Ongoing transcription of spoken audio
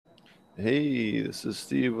Hey, this is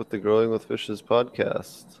Steve with the Growing with Fishes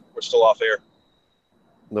podcast. We're still off air.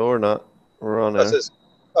 No, we're not. We're on Oh, it air. says,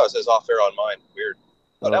 oh, it says off air on mine. Weird.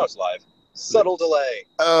 Oh, now Oh, it's live. Subtle delay.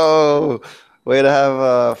 oh, way to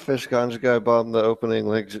have Fish Ganja guy bomb the opening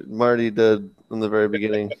like Marty did in the very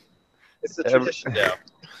beginning. It's the Every, tradition now.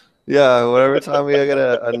 yeah, whatever time we get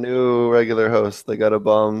a new regular host, they got to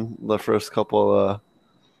bomb the first couple of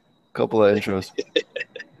intros.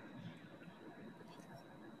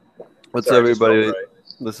 What's up, Sorry, I just felt everybody? right.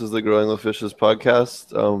 This is the Growing with Fishes podcast.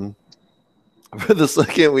 For the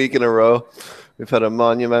second week in a row, we've had a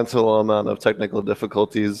monumental amount of technical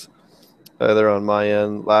difficulties either on my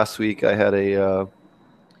end. Last week I had so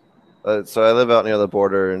I live out near the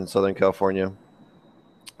border in Southern California,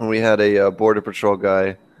 and we had a border patrol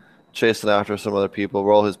guy chasing after some other people,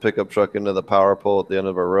 roll his pickup truck into the power pole at the end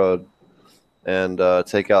of our road, and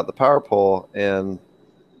take out the power pole and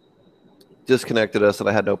disconnected us, and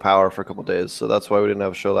I had no power for a couple days, so that's why we didn't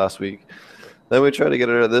have a show last week. Then we tried to get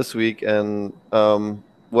it this week, and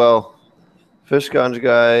well, Fish Ganja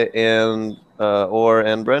guy and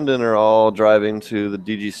and Brendan are all driving to the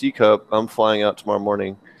DGC Cup. I'm flying out tomorrow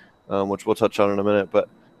morning, which we'll touch on in a minute. But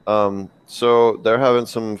so they're having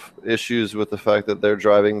some issues with the fact that they're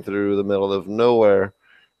driving through the middle of nowhere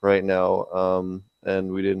right now,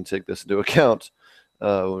 and we didn't take this into account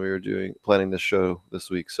when we were planning this show this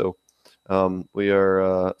week. So we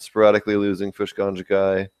are sporadically losing Fish Ganja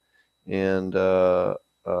guy and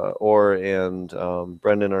Orr and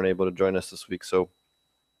Brendan aren't able to join us this week, so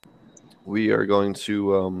we are going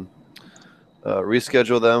to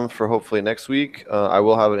reschedule them for hopefully next week. I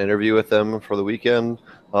will have an interview with them for the weekend.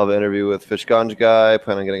 I'll have an interview with Fish Ganja guy.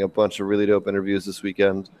 Plan on getting a bunch of really dope interviews this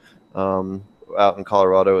weekend out in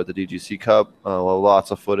Colorado at the DGC Cup. Well,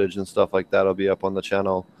 lots of footage and stuff like that will be up on the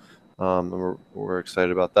channel, and we're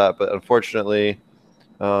excited about that. But unfortunately,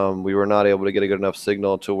 we were not able to get a good enough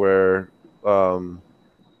signal to um,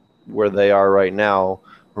 where they are right now,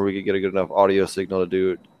 where we could get a good enough audio signal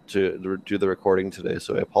to do the recording today.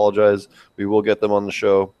 So I apologize. We will get them on the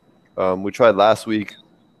show. We tried last week.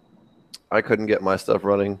 I couldn't get my stuff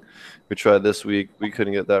running. We tried this week. We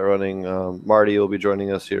couldn't get that running. Marty will be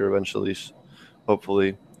joining us here eventually,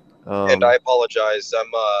 hopefully. And I Um, apologize. I'm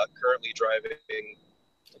currently driving.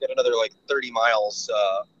 I got another like 30 miles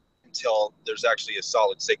until there's actually a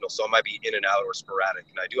solid signal. So I might be in and out or sporadic.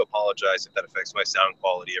 And I do apologize if that affects my sound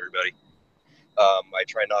quality, everybody. I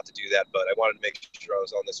try not to do that, but I wanted to make sure I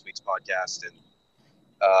was on this week's podcast. And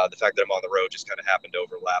the fact that I'm on the road just kind of happened to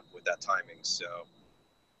overlap with that timing. So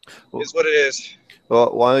it is what it is.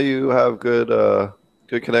 well, why do you have good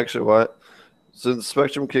connection? Why Since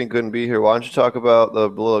Spectrum King couldn't be here, why don't you talk about the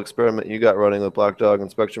little experiment you got running with Black Dog and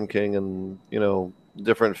Spectrum King, and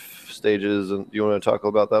different stages? And you want to talk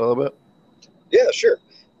about that a little bit? Yeah, sure.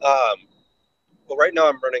 Um, Well, right now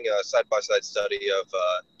I'm running a side-by-side study of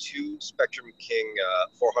two Spectrum King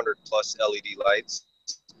 400 plus LED lights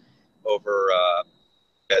over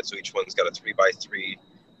beds. So each one's got a 3x3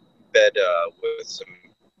 bed with some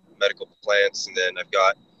medical plants, and then I've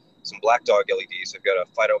got some Black Dog LEDs. I've got a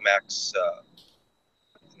Phytomax,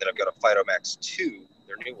 and then I've got a Phytomax 2,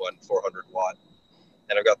 their new one, 400 watt,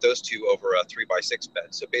 and I've got those two over a 3x6 bed.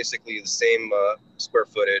 So basically the same square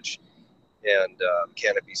footage and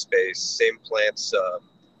canopy space, same plants.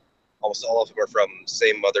 Almost all of them are from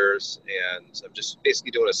same mothers, and I'm just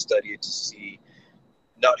basically doing a study to see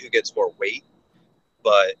not who gets more weight,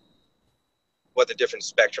 but what the different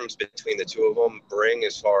spectrums between the two of them bring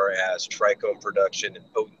as far as trichome production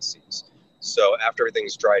and potencies. So after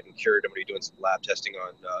everything's dried and cured, I'm going to be doing some lab testing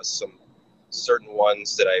on some certain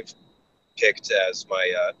ones that I've picked as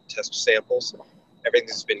my test samples.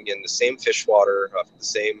 Everything's been in the same fish water, the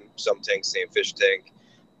same sump tank, same fish tank,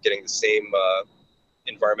 getting the same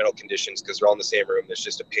environmental conditions because they're all in the same room. There's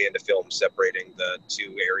just a panda film separating the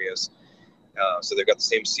two areas. So they've got the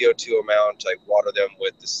same CO2 amount. I water them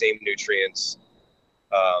with the same nutrients.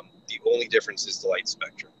 The only difference is the light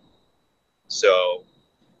spectrum. So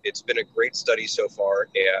it's been a great study so far.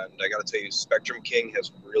 And I got to tell you, Spectrum King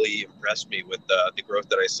has really impressed me with the growth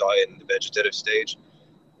that I saw in the vegetative stage.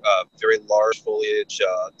 Very large foliage,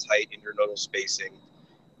 tight internodal spacing,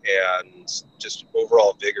 and just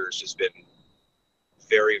overall vigor has just been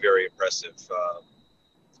very, very impressive.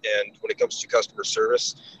 And when it comes to customer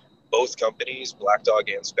service, both companies, Black Dog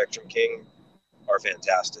and Spectrum King, are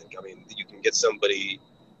fantastic. I mean, you can get somebody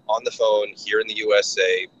on the phone here in the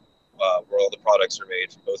USA, where all the products are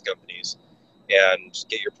made from both companies, and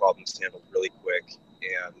get your problems handled really quick.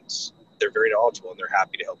 And they're very knowledgeable and they're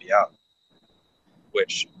happy to help you out,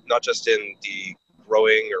 which not just in the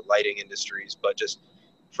growing or lighting industries, but just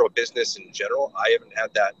from a business in general, I haven't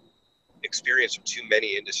had that experienced from too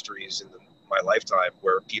many industries in my lifetime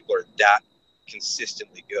where people are that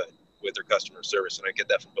consistently good with their customer service, and I get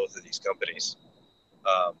that from both of these companies.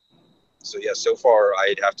 So yeah, so far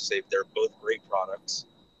I'd have to say they're both great products,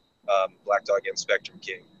 Black Dog and Spectrum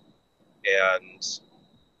King, and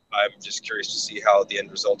I'm just curious to see how the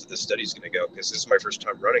end result of this study is going to go, because this is my first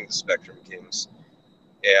time running the Spectrum Kings,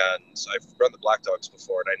 and I've run the Black Dogs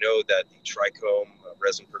before, and I know that the trichome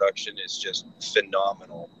resin production is just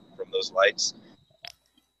phenomenal from those lights.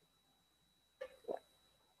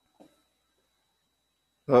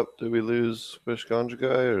 Oh, did we lose Fish Ganja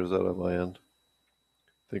Guy, or is that on my end?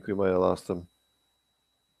 I think we might have lost him.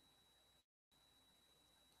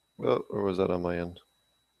 Oh, or was that on my end?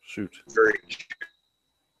 Shoot. Very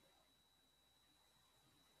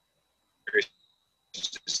curious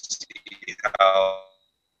to see how.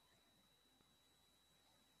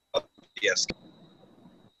 Yes.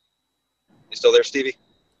 You still there, Stevie?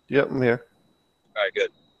 Yep, I'm here. All right,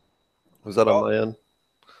 good. Was that on my end?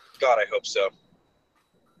 God, I hope so.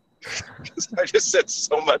 Because I just said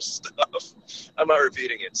so much stuff. I'm not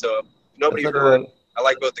repeating it. So nobody heard. I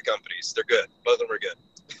like both the companies. They're good. Both of them are good.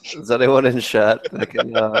 Is anyone in chat that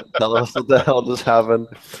can tell us what the hell just happened?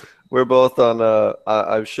 We're both on.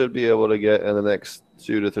 I should be able to get in the next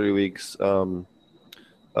 2 to 3 weeks. I'll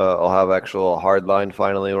have actual hard line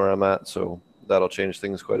finally where I'm at, so that'll change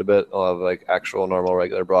things quite a bit. I'll have like actual normal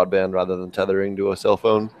regular broadband rather than tethering to a cell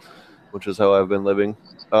phone, which is how I've been living.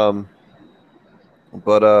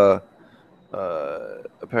 But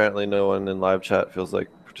apparently no one in live chat feels like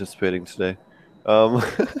participating today. It's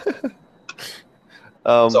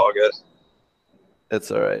all good. It's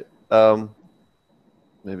all right.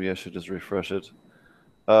 Maybe I should just refresh it.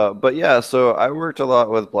 But yeah, so I worked a lot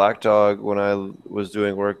with Black Dog when I was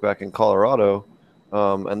doing work back in Colorado,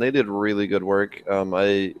 and they did really good work.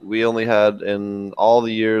 We only had, in all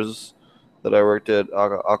the years that I worked at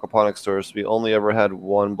aquaponics stores, we only ever had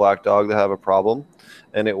one Black Dog that have a problem,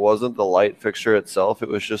 and it wasn't the light fixture itself. It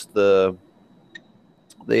was just they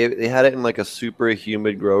had it in like a super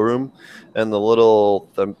humid grow room, and the little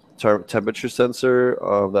temperature sensor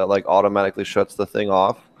that like automatically shuts the thing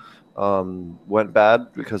off went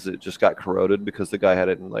bad because it just got corroded because the guy had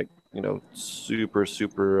it in like, super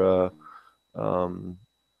super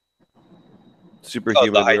humid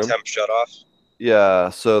the high room. temp shut off. Yeah,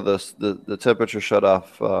 so the temperature shut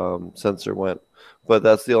off sensor went, but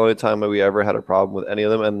that's the only time that we ever had a problem with any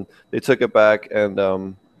of them, and they took it back, and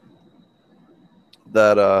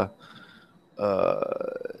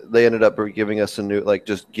they ended up giving us a new, like,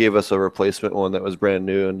 just gave us a replacement one that was brand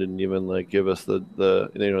new and didn't even like give us the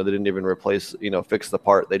they didn't even replace, fix the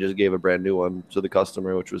part. They just gave a brand new one to the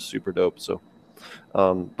customer, which was super dope. So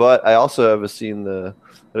but I also have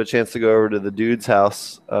had a chance to go over to the dude's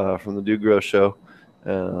house from the Dude Grow show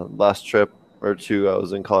last trip or two. I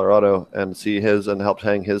was in Colorado and see his and helped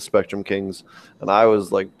hang his Spectrum Kings, and I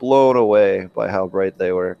was like blown away by how bright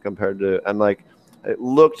they were compared to, and like it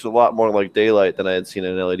looked a lot more like daylight than I had seen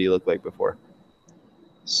an LED look like before.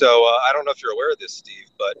 So I don't know if you're aware of this, Steve,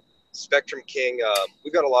 but Spectrum King,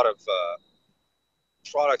 we've got a lot of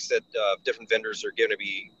products that different vendors are going to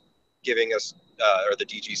be giving us, or the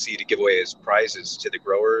DGC, to give away as prizes to the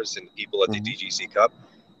growers and the people at the DGC Cup.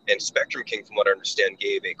 And Spectrum King, from what I understand,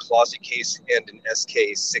 gave a closet case and an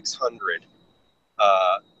SK600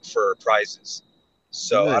 for prizes.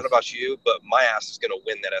 So nice. I don't know about you, but my ass is going to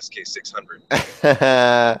win that SK600.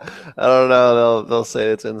 I don't know. They'll say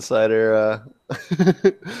it's insider.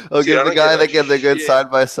 I'll give the guy that gets the good side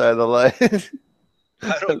by side the light.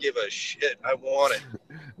 I don't give a shit. I want it.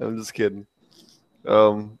 I'm just kidding.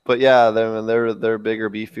 But yeah, their bigger,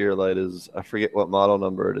 beefier light is, I forget what model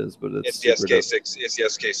number it is, but it's the SK6. It's the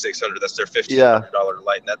SK600. That's their $1,500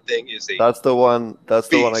 light, and that thing is a. That's the one. That's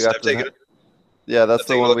beast. The one I got. Yeah, that's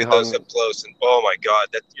the one we hung. Those up close, and oh my god,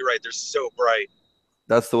 you're right. They're so bright.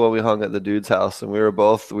 That's the one we hung at the dude's house, and we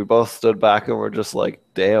both stood back and we're just like,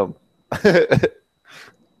 damn.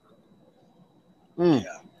 Yeah.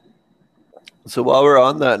 So while we're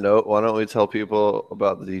on that note, why don't we tell people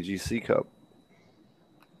about the DGC Cup?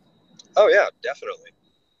 Oh yeah, definitely.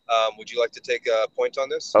 Would you like to take a point on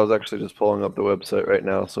this? I was actually just pulling up the website right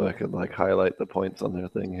now so I could like highlight the points on their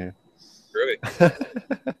thing here. Really?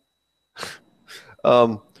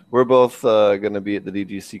 We're both going to be at the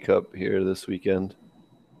DGC Cup here this weekend.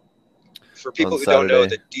 For people who don't know,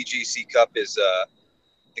 the DGC Cup is the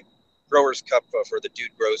Growers Cup for the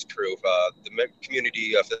Dude Grows crew, the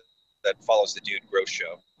community that follows the Dude Grows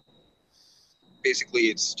show. Basically,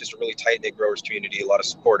 it's just a really tight-knit growers community, a lot of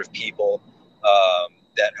supportive people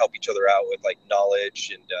that help each other out with like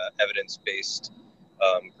knowledge and evidence-based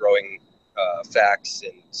growing facts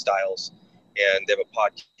and styles. And they have a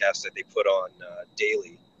podcast that they put on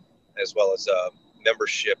daily, as well as a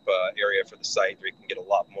membership area for the site where you can get a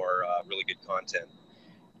lot more really good content.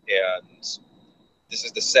 And this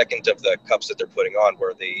is the second of the cups that they're putting on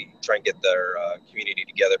where they try and get their community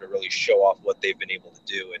together to really show off what they've been able to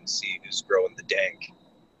do and see who's growing the dank.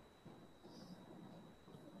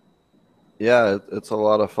 Yeah, it's a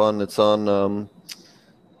lot of fun. It's on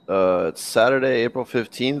it's Saturday, April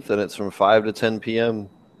 15th, and it's from 5 to 10 p.m.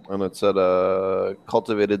 and it's at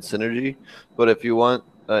Cultivated Synergy. But if you want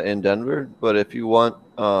in Denver, but if you want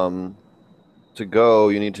to go,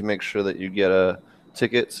 you need to make sure that you get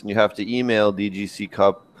tickets, and you have to email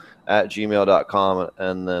dgccup@gmail.com,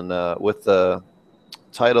 and then with the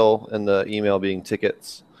title and the email being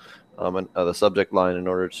tickets, and the subject line in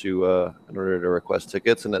order to request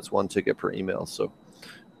tickets, and that's one ticket per email. So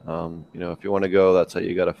if you want to go, that's how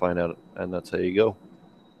you got to find out, and that's how you go.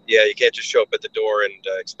 Yeah, you can't just show up at the door and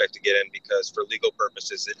expect to get in, because for legal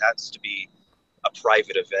purposes, it has to be a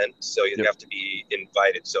private event. So you have to be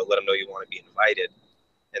invited. So let them know you want to be invited,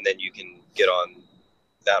 and then you can get on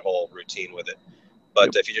that whole routine with it.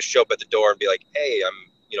 But if you just show up at the door and be like, hey, I'm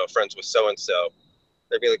friends with so-and-so,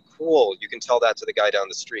 they'd be like, cool, you can tell that to the guy down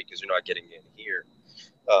the street because you're not getting in here.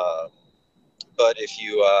 But if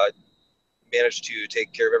you manage to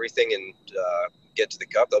take care of everything and get to the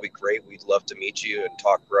cup, that'll be great. We'd love to meet you and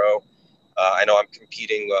talk grow. I know I'm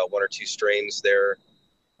competing one or two strains there.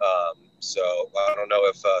 So I don't know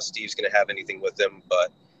if Steve's going to have anything with him,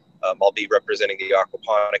 but I'll be representing the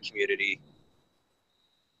aquaponic community,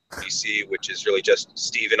 TGC, which is really just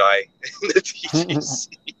Steve and I in the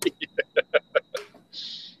TGC.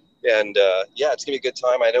 And it's gonna be a good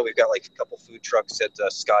time. I know we've got like a couple food trucks at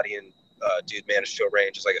Scotty and Dude Man Show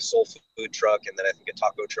Range. It's like a soul food truck, and then I think a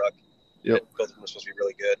taco truck. Yep. Both of them are supposed to be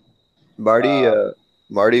really good.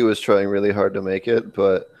 Marty was trying really hard to make it,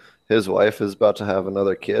 but his wife is about to have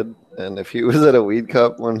another kid, and if he was at a weed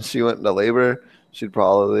cup when she went into labor, she'd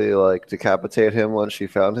probably like decapitate him once she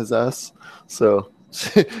found his ass. So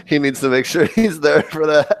he needs to make sure he's there for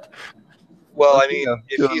that. Well, I mean,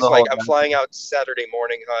 if he's like, I'm flying out Saturday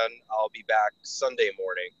morning, hon, I'll be back Sunday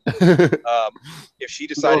morning. If she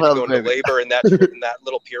decided to go into labor in that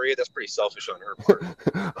little period, that's pretty selfish on her part.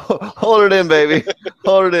 Hold it in, baby.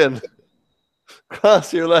 Hold it in.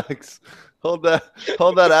 Cross your legs. Hold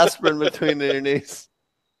that aspirin between your knees.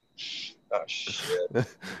 Oh, shit.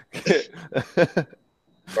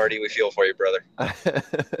 Marty, we feel for you, brother.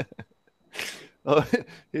 Oh,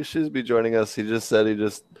 he should be joining us. He just said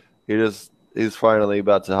he's finally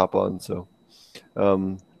about to hop on. So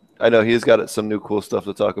I know he's got some new cool stuff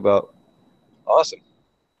to talk about. Awesome.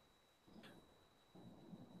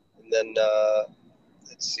 And then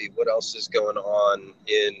let's see what else is going on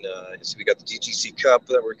so we got the DGC Cup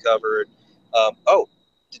that we covered.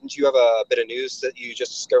 Didn't you have a bit of news that you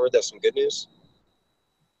just discovered? That's some good news.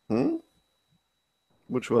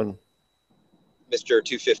 Which one? Mr.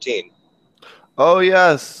 215. Oh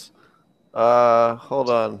yes. Hold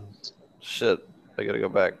on. Shit, I gotta go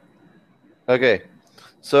back. Okay,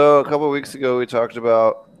 so a couple of weeks ago we talked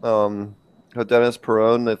about how Dennis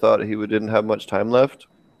Perone, they thought he didn't have much time left.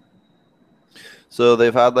 So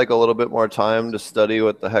they've had like a little bit more time to study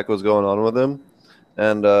what the heck was going on with him.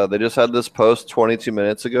 And they just had this post 22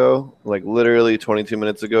 minutes ago, like literally 22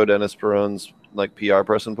 minutes ago, Dennis Perone's like PR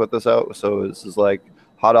person put this out. So this is like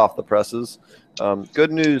hot off the presses.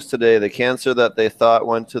 Good news today, the cancer that they thought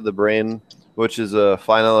went to the brain, which is a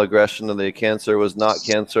final aggression of the cancer, was not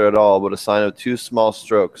cancer at all, but a sign of 2 small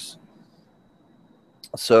strokes.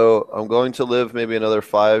 So I'm going to live maybe another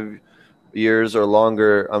 5 years or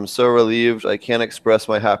longer. I'm so relieved. I can't express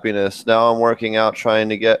my happiness. Now I'm working out, trying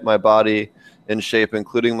to get my body in shape,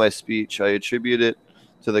 including my speech. I attribute it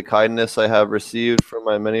to the kindness I have received from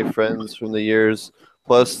my many friends from the years,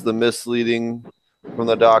 plus the misleading from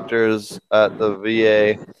the doctors at the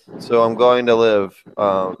VA. So I'm going to live.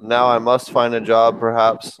 Now I must find a job,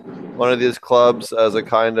 perhaps one of these clubs as a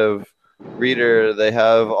kind of reader. They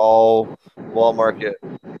have all wall market.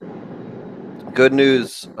 Good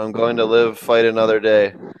news. I'm going to live, fight another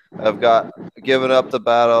day. I've given up the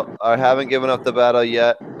battle. I haven't given up the battle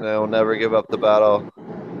yet, and I will never give up the battle.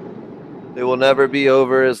 It will never be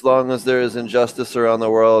over as long as there is injustice around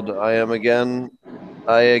the world. I again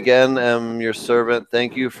am your servant.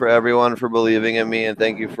 Thank you for everyone for believing in me, and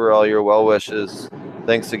thank you for all your well wishes.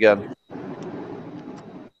 Thanks again.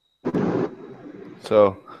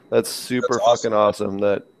 So that's super fucking awesome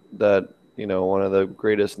that one of the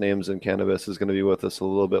greatest names in cannabis is going to be with us a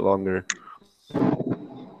little bit longer.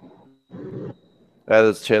 I had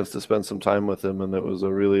a chance to spend some time with him, and it was a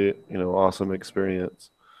really awesome experience.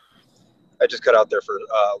 I just cut out there for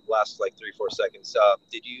last like 3-4 seconds.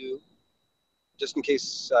 Did you, just in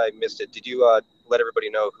case I missed it, did you let everybody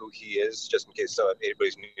know who he is, just in case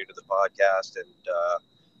anybody's new to the podcast and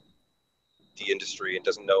the industry and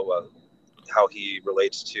doesn't know how he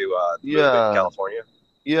relates to the movement in California?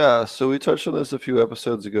 Yeah, so we touched on this a few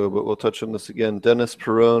episodes ago, but we'll touch on this again. Dennis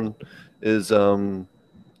Peron is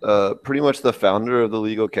pretty much the founder of the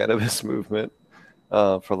legal cannabis movement.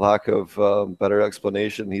 For lack of better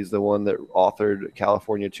explanation, he's the one that authored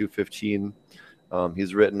California 215.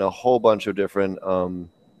 He's written a whole bunch of different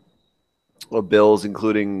bills,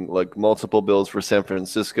 including like multiple bills for San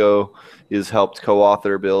Francisco. He's helped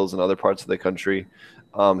co-author bills in other parts of the country.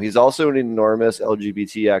 He's also an enormous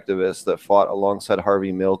LGBT activist that fought alongside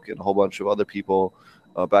Harvey Milk and a whole bunch of other people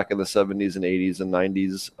back in the 70s and 80s and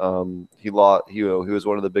 90s. He was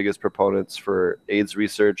one of the biggest proponents for AIDS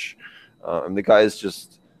research. And the guy's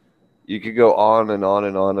just, you could go on and on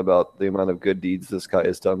and on about the amount of good deeds this guy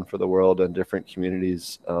has done for the world and different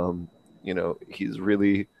communities. He's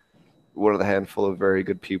really one of the handful of very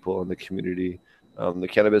good people in the community. The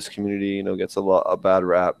cannabis community, gets a bad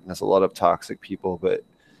rap. Has a lot of toxic people, but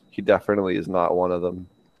he definitely is not one of them.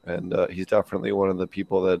 And he's definitely one of the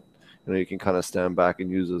people that you can kind of stand back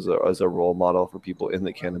and use as a role model for people in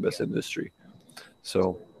the cannabis industry.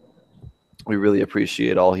 So we really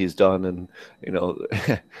appreciate all he's done. And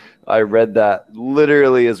I read that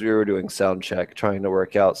literally as we were doing sound check, trying to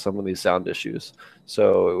work out some of these sound issues.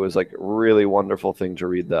 So it was like a really wonderful thing to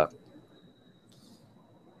read that.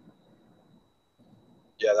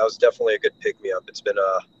 Yeah, that was definitely a good pick-me-up. It's been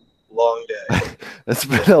a long day. It's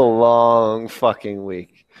been a long fucking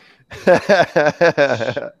week. Yes,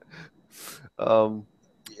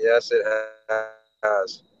 it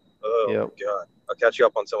has. Oh, yep. God. I'll catch you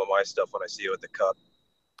up on some of my stuff when I see you at the Cup.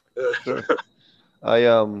 Sure.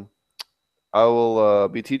 I will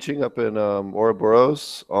be teaching up in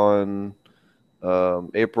Ouroboros on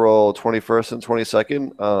April 21st and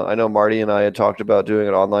 22nd. I know Marty and I had talked about doing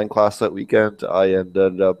an online class that weekend. I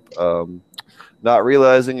ended up not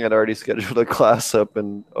realizing I'd already scheduled a class up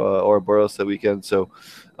in Ouroboros that weekend. So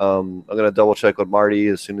I'm going to double check with Marty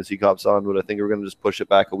as soon as he cops on, but I think we're going to just push it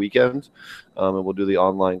back a weekend and we'll do the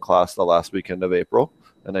online class the last weekend of April.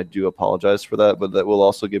 And I do apologize for that, but that will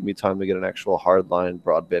also give me time to get an actual hardline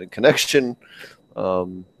broadband connection,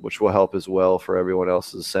 which will help as well for everyone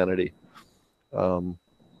else's sanity. So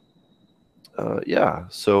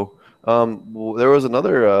there was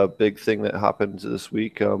another big thing that happened this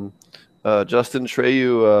week. Justin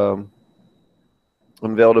Treyu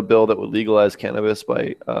unveiled a bill that would legalize cannabis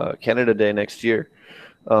by Canada Day next year.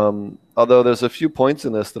 Although there's a few points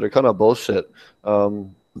in this that are kind of bullshit.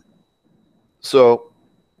 Before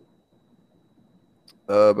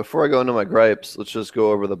I go into my gripes, let's just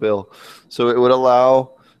go over the bill. So it would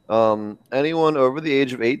allow anyone over the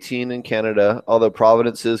age of 18 in Canada, although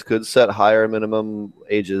provinces could set higher minimum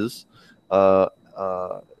ages,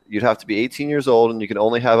 you'd have to be 18 years old and you can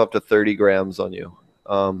only have up to 30 grams on you.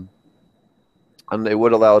 And they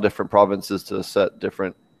would allow different provinces to set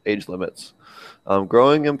different age limits.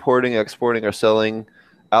 Growing, importing, exporting, or selling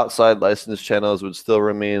outside licensed channels would still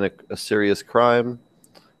remain a serious crime.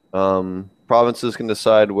 Provinces can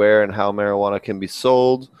decide where and how marijuana can be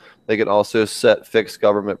sold. They can also set fixed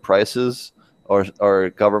government prices or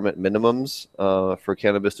government minimums for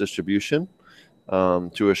cannabis distribution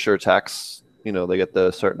to assure tax. They get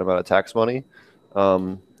the certain amount of tax money.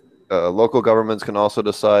 Local governments can also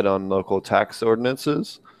decide on local tax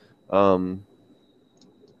ordinances. The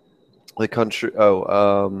country. Hold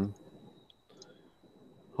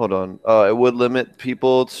on. It would limit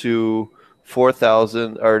people to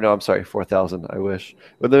 4,000, or no, I'm sorry, 4,000. I wish. It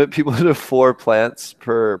would limit people to 4 plants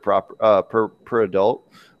per adult,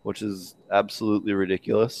 which is absolutely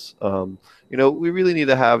ridiculous. We really need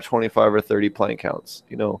to have 25 or 30 plant counts.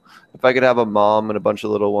 If I could have a mom and a bunch of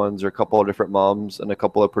little ones, or a couple of different moms and a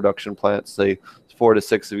couple of production plants, say 4 to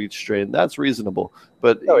 6 of each strain, that's reasonable.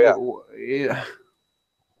 But yeah.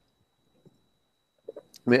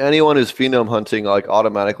 I mean, anyone who's phenome hunting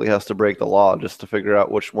automatically has to break the law just to figure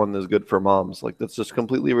out which one is good for moms. That's just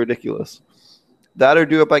completely ridiculous. That or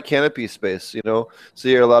do it by canopy space, so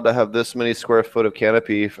you're allowed to have this many square foot of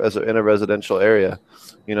canopy in a residential area.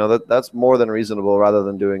 That's more than reasonable rather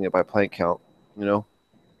than doing it by plant count, I'm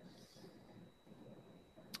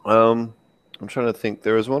trying to think.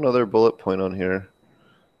 There was one other bullet point on here. I'm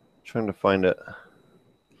trying to find it.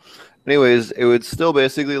 Anyways, it would still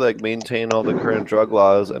basically maintain all the current drug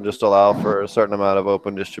laws and just allow for a certain amount of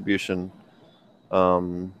open distribution.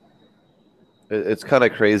 It's kind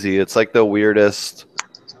of crazy. It's like the weirdest,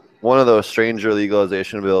 one of those stranger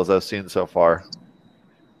legalization bills I've seen so far.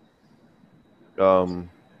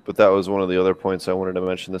 But that was one of the other points I wanted to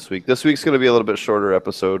mention this week. This week's going to be a little bit shorter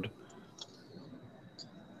episode.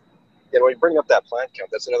 Yeah, when you bring up that plant count,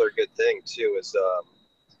 that's another good thing too. Is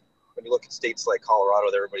when you look at states like Colorado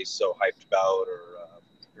that everybody's so hyped about,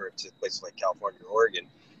 or to places like California or Oregon,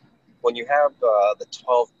 when you have the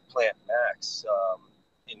 12 plant max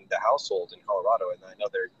in the household in Colorado, and I know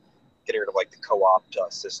they're getting rid of like the co-op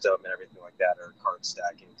system and everything like that, or card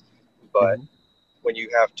stacking, but when you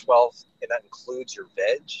have 12 and that includes your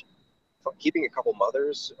veg, keeping a couple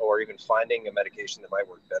mothers or even finding a medication that might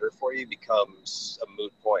work better for you becomes a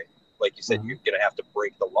moot point. Like you said, you're going to have to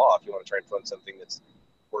break the law if you want to try and find something that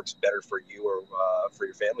works better for you or for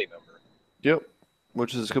your family member. Yep,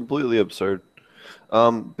 which is completely absurd.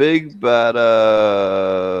 Big bad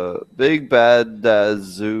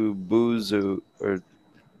Zubuzu or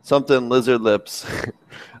something lizard lips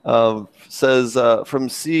says from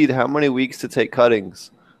seed, how many weeks to take cuttings?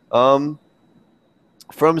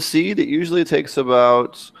 From seed, it usually takes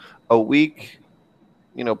about a week,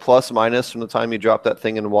 plus minus from the time you drop that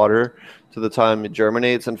thing in water to the time it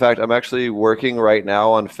germinates. In fact, I'm actually working right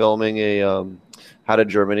now on filming a how to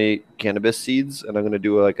germinate cannabis seeds, and I'm going to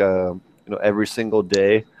do like a every single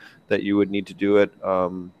day that you would need to do it.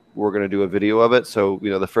 We're going to do a video of it. So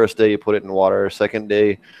the first day you put it in water, second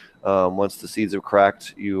day, once the seeds have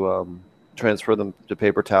cracked, you transfer them to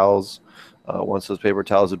paper towels. Once those paper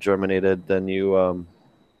towels have germinated, then you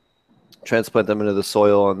transplant them into the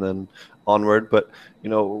soil and then onward. But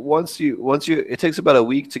once you it takes about a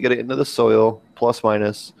week to get it into the soil, plus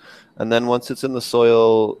minus, and then once it's in the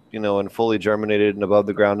soil, and fully germinated and above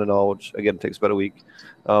the ground and all, which again takes about a week,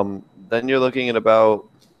 then you're looking at about,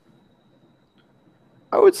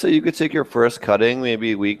 I would say you could take your first cutting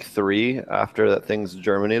maybe week 3 after that thing's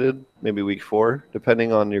germinated, maybe week 4,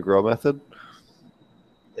 depending on your grow method.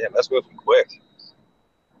 Yeah, that's moving quick.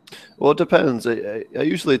 Well, it depends. I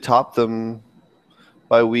usually top them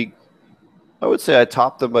by week. I would say I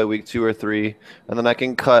top them by week 2 or 3, and then I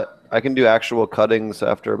can do actual cuttings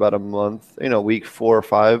after about a month. Week 4 or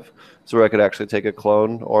 5, so where I could actually take a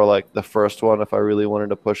clone or like the first one if I really wanted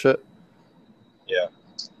to push it. Yeah,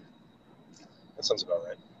 that sounds about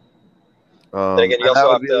right. Then again, you also that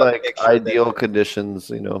would have be to like make sure ideal conditions.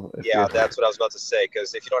 Yeah, that's what I was about to say.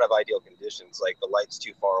 Because if you don't have ideal conditions, like the light's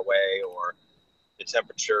too far away, or the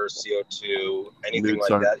temperature, CO2, anything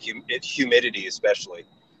like that, humidity especially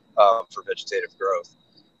for vegetative growth.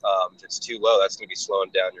 If it's too low, that's going to be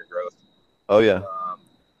slowing down your growth. Oh yeah,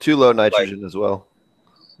 too low nitrogen as well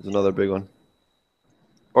is another big one.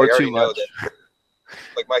 Or too much.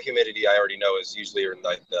 Like my humidity, I already know is usually in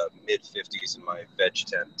like the mid 50s in my veg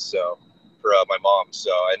tent. So for my mom,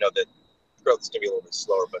 so I know that growth is going to be a little bit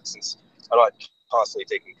slower. But since I'm not constantly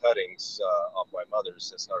taking cuttings off my mother's,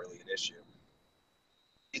 that's not really an issue.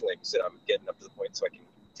 Seedlings that I'm getting up to the point so I can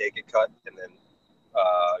take a cut and then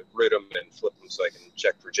root them and flip them so I can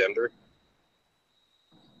check for gender.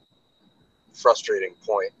 Frustrating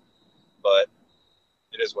point, but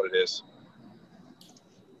it is what it is.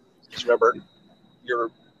 Just remember,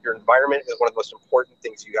 your environment is one of the most important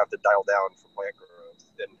things you have to dial down for plant growth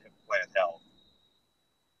and plant health.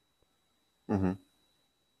 Mm-hmm.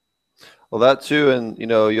 Well, that too, and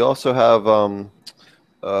you also have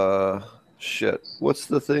what's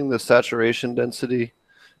the thing? The saturation density.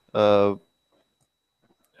 Damn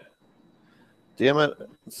it,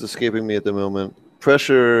 it's escaping me at the moment.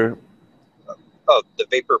 Pressure. Oh, the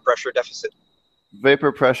vapor pressure deficit.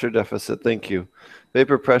 Vapor pressure deficit. Thank you.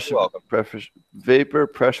 Vapor pressure. Vapor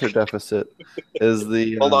pressure deficit is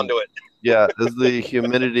the. Hold on to it. Yeah, is the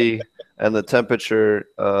humidity and the temperature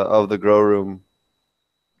of the grow room,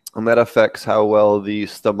 and that affects how well the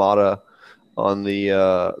stomata on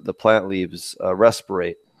the plant leaves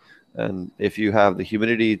respirate. And if you have the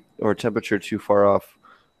humidity or temperature too far off,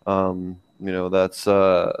 that's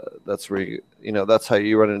where that's how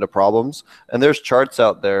you run into problems. And there's charts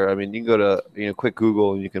out there. I mean, you can go to quick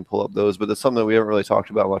Google and you can pull up those. But it's something that we haven't really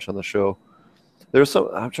talked about much on the show. I'm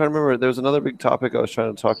trying to remember. There's another big topic I was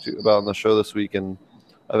trying to talk to you about on the show this week, and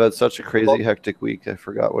I've had such a crazy hectic week. I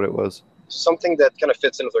forgot what it was. Something that kind of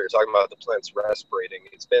fits in with what you're talking about, the plants respirating.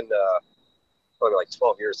 It's been probably like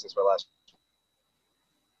 12 years since my last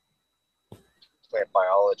plant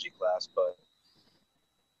biology class, but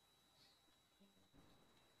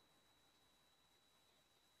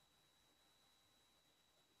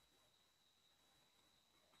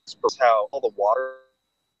it's how all the water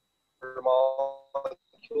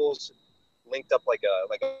molecules linked up like a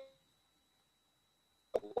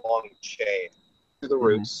long chain through the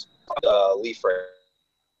roots, leaf rare.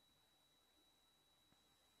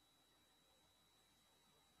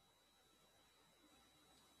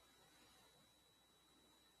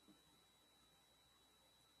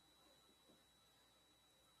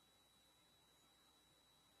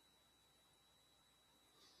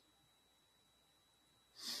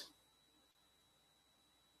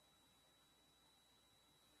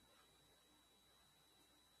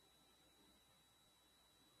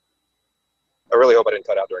 really hope I didn't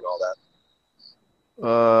cut out during all that.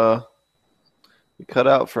 You cut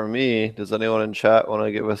out for me. Does anyone in chat want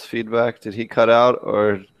to give us feedback? Did he cut out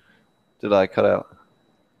or did I cut out?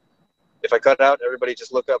 If I cut out, everybody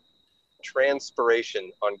just look up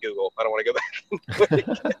transpiration on Google. I don't want to go back and do it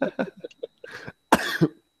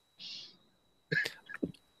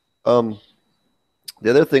again. The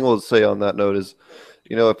other thing we'll say on that note is,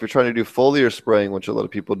 if you're trying to do foliar spraying, which a lot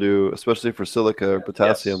of people do, especially for silica or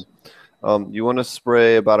potassium, you want to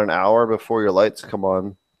spray about an hour before your lights come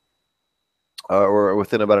on, or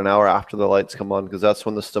within about an hour after the lights come on, because that's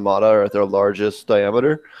when the stomata are at their largest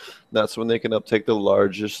diameter. That's when they can uptake the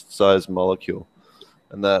largest size molecule,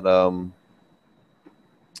 and that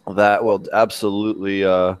will absolutely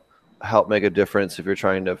help make a difference if you're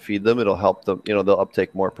trying to feed them. It'll help them, they'll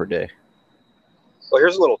uptake more per day. Well,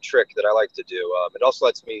 here's a little trick that I like to do. It also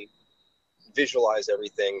lets me visualize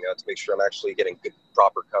everything to make sure I'm actually getting good,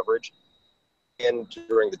 proper coverage. And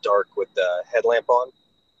during the dark with the headlamp on,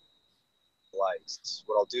 lights.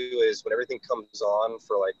 What I'll do is when everything comes on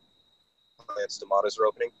for like plants, tomatos are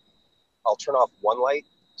opening, I'll turn off one light,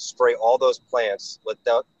 spray all those plants, let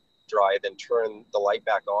that dry, then turn the light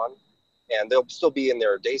back on, and they'll still be in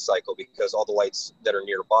their day cycle because all the lights that are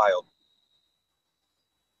nearby will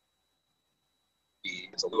be.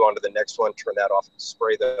 So move on to the next one, turn that off,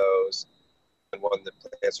 spray those, and when the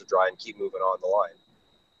plants are dry, and keep moving on the line.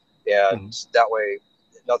 And that way,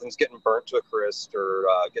 nothing's getting burnt to a crisp or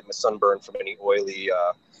getting a sunburn from any oily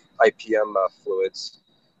IPM fluids.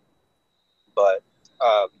 But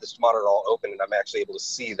the stomata are all open, and I'm actually able to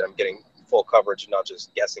see that I'm getting full coverage and not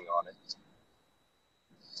just guessing on it.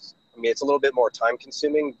 I mean, it's a little bit more time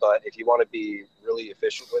consuming, but if you want to be really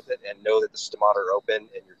efficient with it and know that the stomata are open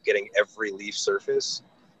and you're getting every leaf surface,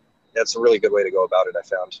 that's a really good way to go about it, I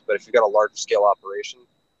found. But if you've got a large scale operation,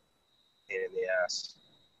 pain in the ass.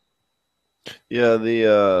 Yeah,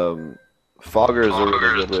 the foggers are a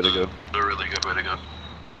really good way to go.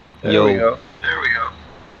 There we go.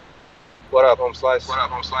 What up, Home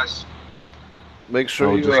Slice? Make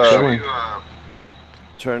sure you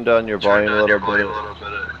turn down your volume a little bit.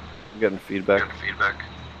 I'm getting feedback.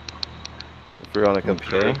 If you're on a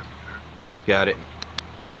computer. Got it.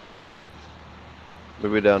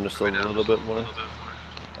 Maybe down just a little bit more.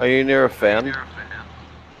 Are you near a fan?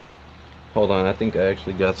 Hold on, I think I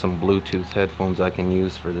actually got some Bluetooth headphones I can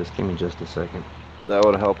use for this. Give me just a second. That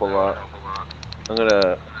would help a lot. I'm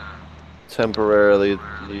gonna temporarily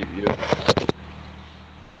leave you.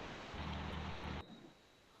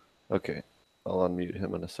 Okay, I'll unmute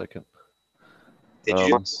him in a second. Did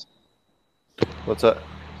you? What's that?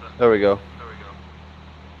 There we go.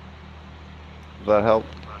 Does that help?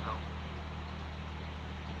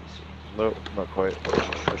 Nope, not quite.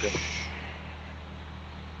 Okay.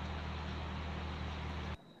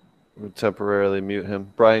 We'll temporarily mute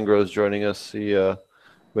him. Brian Grove's joining us. He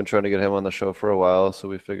been trying to get him on the show for a while, so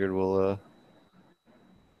we figured we'll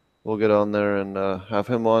get on there and have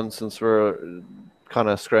him on since we're kind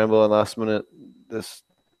of scrambling last minute this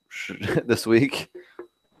week.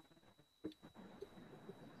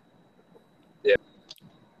 Yeah.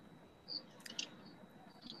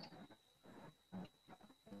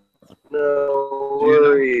 No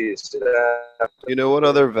worries. Do you know what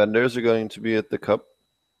other vendors are going to be at the Cup?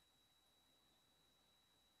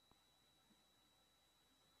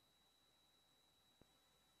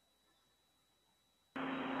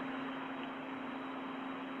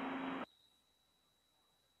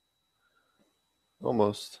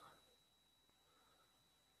 Almost.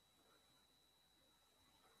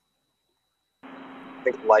 I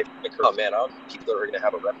think life. Oh man, people are gonna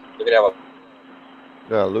have a rep. They're gonna have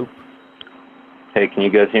a. Yeah, loop. Hey, can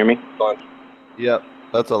you guys hear me? Fun. Yep,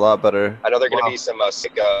 that's a lot better. I know they're gonna be some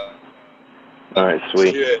sick. All right,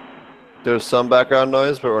 sweet. Shit. There's some background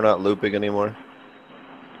noise, but we're not looping anymore.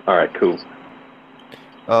 All right, cool.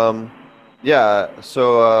 Yeah.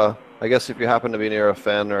 So I guess if you happen to be near a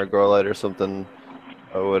fan or a grow light or something,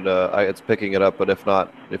 I would. It's picking it up, but if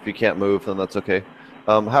not, if you can't move, then that's okay.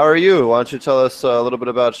 How are you? Why don't you tell us a little bit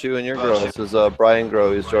about you and your grow? This is Brian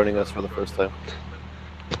Grow. He's joining us for the first time.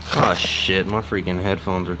 Oh shit, my freaking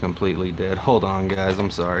headphones are completely dead. Hold on, guys.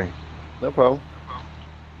 I'm sorry. No problem.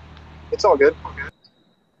 It's all good.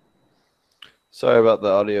 Sorry about the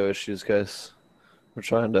audio issues, guys. We're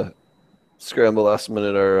trying to scramble last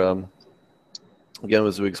minute. Our again,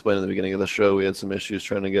 as we explained at the beginning of the show, we had some issues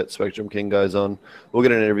trying to get Spectrum King guys on. We'll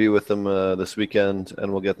get an interview with them this weekend,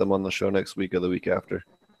 and we'll get them on the show next week or the week after.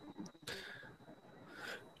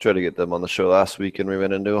 Tried to get them on the show last week, and we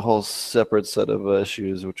ran into a whole separate set of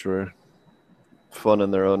issues, which were fun in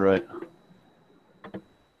their own right.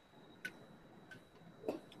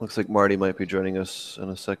 Looks like Marty might be joining us in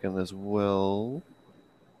a second as well.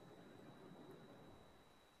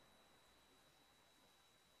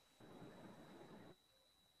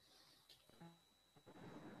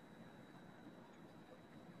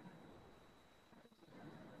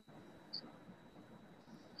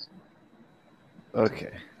 Okay.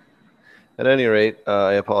 At any rate,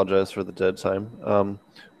 I apologize for the dead time.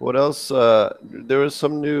 What else? There was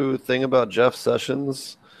some new thing about Jeff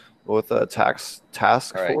Sessions with a task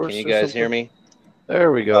All right, can force you or guys hear something. me?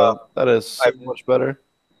 There we go. That is so I've much better.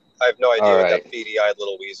 I have no idea All what right. that beady-eyed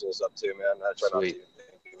little weasel's up to, man. I try not to Sweet.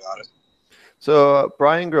 even think about it. So,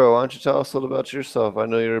 Brian Grow, why don't you tell us a little about yourself? I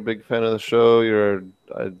know you're a big fan of the show. You're,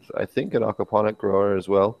 I think, an aquaponic grower as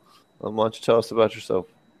well. Why don't you tell us about yourself?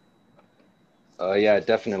 Yeah,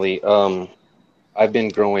 definitely. I've been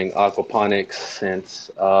growing aquaponics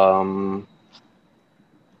since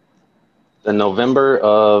the November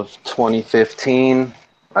of 2015.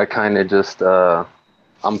 I kind of just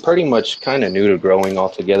I'm pretty much kind of new to growing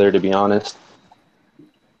altogether, to be honest.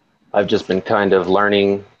 I've just been kind of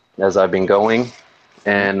learning as I've been going,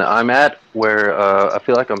 and I'm at where I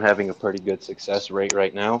feel like I'm having a pretty good success rate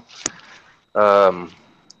right now. Um,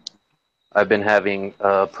 I've been having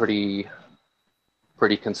a pretty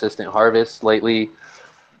consistent harvest lately.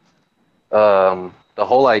 The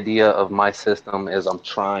whole idea of my system is I'm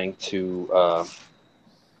trying to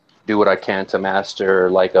do what I can to master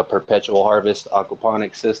like a perpetual harvest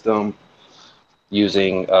aquaponic system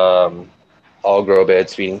using all grow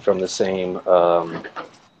beds feeding from the same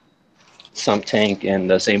sump tank and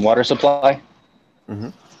the same water supply.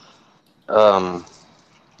 Mm-hmm. Um,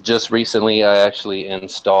 just recently, I actually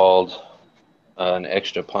installed an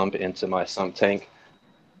extra pump into my sump tank,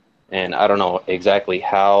 and I don't know exactly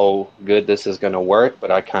how good this is going to work,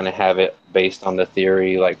 but I kind of have it based on the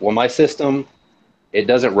theory like, well, my system, it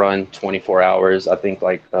doesn't run 24 hours. I think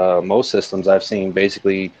like most systems I've seen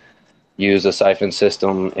basically use a siphon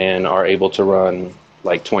system and are able to run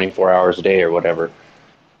like 24 hours a day or whatever.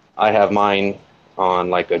 I have mine on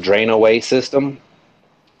like a drain away system,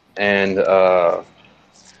 and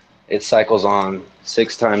it cycles on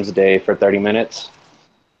 6 times a day for 30 minutes.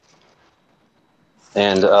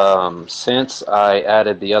 And since I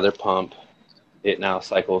added the other pump, it now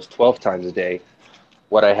cycles 12 times a day.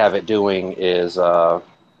 What I have it doing is, well,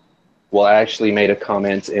 I actually made a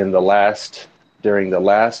comment during the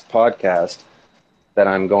last podcast that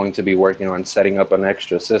I'm going to be working on setting up an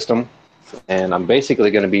extra system. And I'm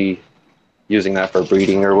basically going to be using that for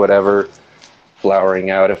breeding or whatever, flowering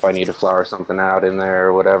out if I need to flower something out in there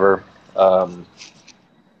or whatever. Um,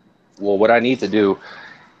 well, what I need to do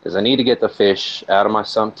is I need to get the fish out of my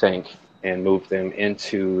sump tank and move them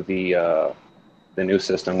into the new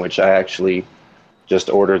system, which I actually just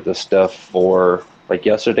ordered the stuff for like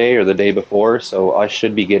yesterday or the day before. So I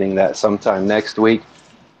should be getting that sometime next week.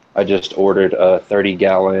 I just ordered a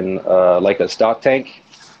 30-gallon like a stock tank,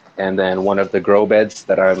 and then one of the grow beds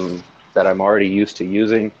that I'm already used to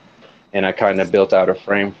using, and I kind of built out a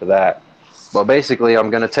frame for that. But basically, I'm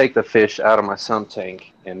going to take the fish out of my sump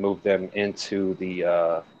tank and move them into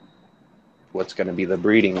the what's going to be the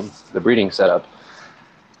breeding setup.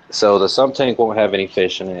 So the sump tank won't have any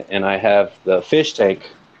fish in it, and I have the fish tank.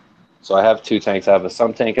 So I have two tanks. I have a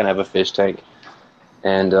sump tank and I have a fish tank.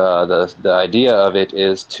 And the idea of it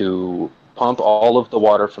is to pump all of the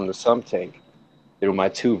water from the sump tank through my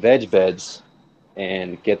two veg beds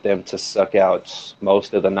and get them to suck out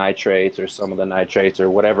most of the nitrates or some of the nitrates or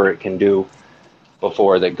whatever it can do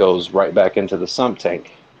before that goes right back into the sump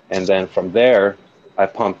tank. And then from there, I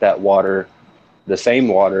pump that water, the same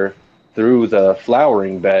water, through the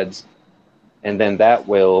flowering beds, and then that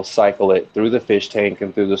will cycle it through the fish tank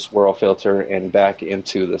and through the swirl filter and back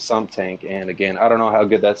into the sump tank. And again, I don't know how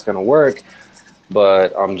good that's going to work,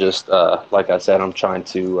 but I'm just, like I said, I'm trying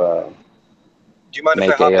to Do you mind if I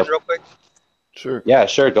make hop a. in real quick? Sure. Yeah,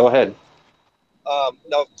 sure, go ahead.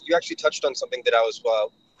 Now, you actually touched on something that I was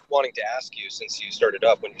wanting to ask you since you started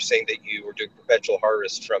up when you're saying that you were doing perpetual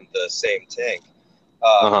harvest from the same tank.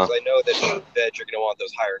 Uh-huh. Because I know that in veg, you're going to want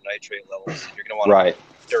those higher nitrate levels. You're going to want Right. them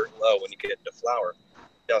dirt low when you get into flower.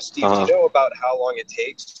 Now, Steve, Uh-huh. do you know about how long it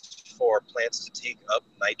takes for plants to take up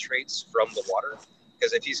nitrates from the water?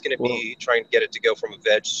 Because if he's going to be trying to get it to go from a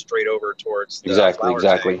veg straight over towards the flower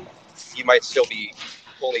tank, he might still be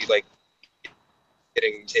only like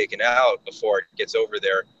getting taken out before it gets over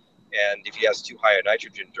there. And if he has too high a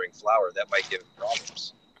nitrogen during flower, that might give him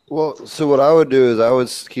problems. Well, so what I would do is I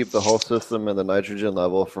would keep the whole system in the nitrogen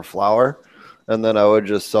level for flower, and then I would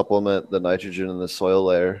just supplement the nitrogen in the soil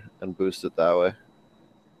layer and boost it that way.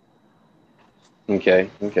 Okay.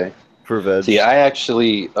 for veg? See, I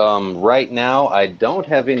actually right now I don't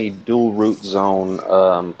have any dual root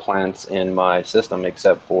zone plants in my system,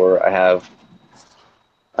 except for I This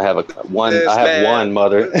have one man.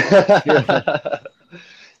 mother.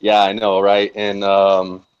 Yeah, I know, right? And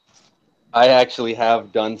I actually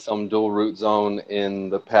have done some dual root zone in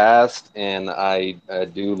the past, and I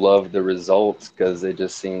do love the results because it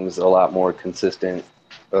just seems a lot more consistent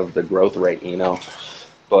of the growth rate, you know.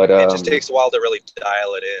 But It just takes a while to really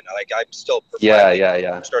dial it in. Like I'm still yeah, finally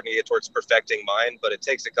yeah. starting to get towards perfecting mine, but it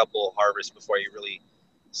takes a couple of harvests before you really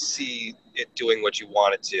see it doing what you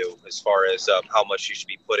want it to, as far as how much you should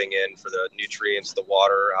be putting in for the nutrients, the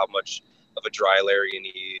water, how much of a dry layer you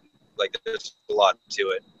need. Like there's a lot to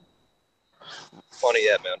it. Funny,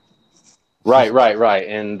 yeah, man. Right.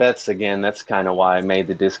 And that's kind of why I made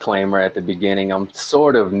the disclaimer at the beginning. I'm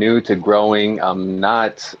sort of new to growing. I'm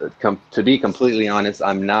not, to be completely honest,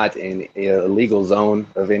 I'm not in a legal zone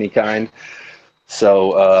of any kind.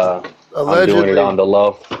 So I'm doing it on the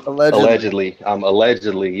low. Allegedly.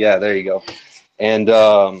 Allegedly. Yeah, there you go. And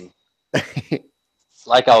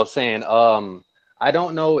like I was saying, I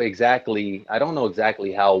don't know exactly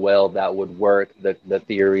how well that would work, the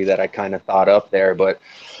theory that I kind of thought up there, but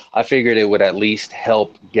I figured it would at least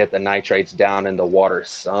help get the nitrates down in the water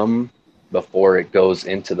some before it goes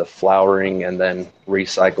into the flowering and then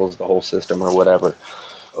recycles the whole system or whatever.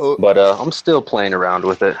 Oh, But I'm still playing around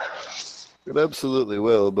with it. it absolutely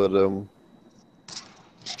will, but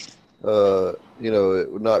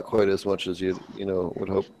not quite as much as you would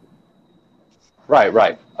hope.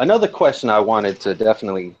 Right. Another question I wanted to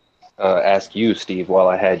definitely ask you, Steve, while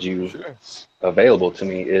I had you available to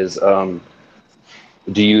me is,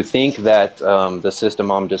 do you think that the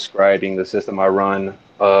system I'm describing, the system I run,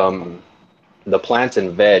 the plants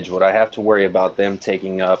and veg, would I have to worry about them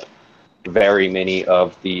taking up very many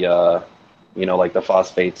of the, like the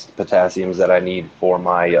phosphates, potassiums that I need for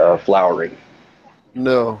my flowering?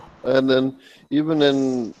 No, and then even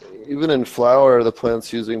in flower, the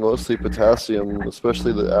plant's using mostly potassium,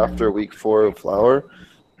 especially after week 4 of flower,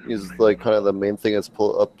 is like kind of the main thing that's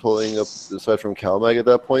pulling up aside from CalMag at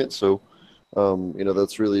that point. So,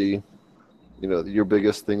 that's really, your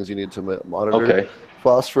biggest things you need to monitor. Okay.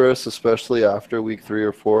 Phosphorus, especially after week 3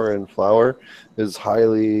 or 4 in flower, is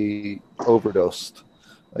highly overdosed,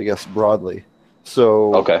 I guess, broadly.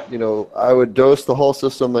 So, Okay. I would dose the whole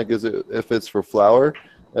system if it's for flower,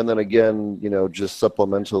 and then again, just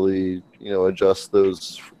supplementally, adjust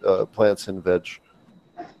those plants and veg.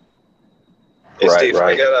 Hey, Steve,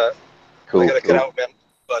 Right. I Cool. cut out, man.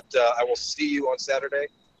 But I will see you on Saturday.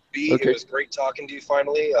 B, Okay. It was great talking to you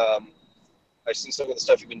finally. I've seen some of the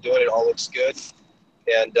stuff you've been doing. It all looks good.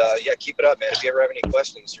 And yeah, keep it up, man. If you ever have any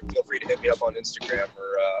questions, feel free to hit me up on Instagram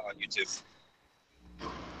or on YouTube.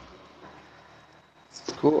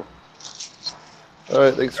 Cool. All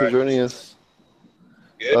right, thanks for joining us.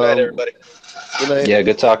 Good night, everybody. Good night. Yeah,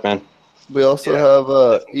 good talk, man. We also have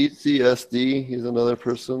ECSD. He's another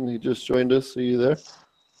person. He just joined us. Are you there?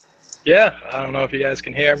 Yeah, I don't know if you guys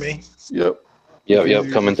can hear me. Yep.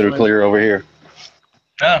 Coming through clear over here.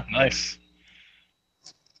 Oh, nice.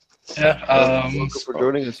 Yeah. Welcome for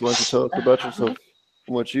joining us. Why don't you tell us about yourself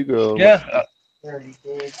and what you grow? Yeah.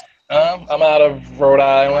 I'm out of Rhode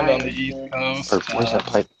Island on the East Coast. Where's that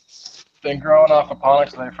pipe? Been growing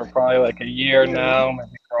aquaponics there for probably like a year now.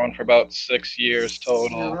 Maybe growing for about 6 years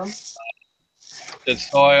total. Did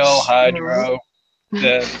soil, hydro,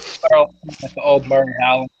 did the old Murray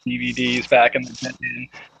Howell DVDs back in the day.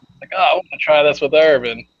 Like, oh, I want to try this with herb,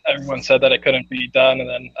 and everyone said that it couldn't be done. And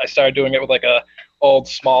then I started doing it with like a old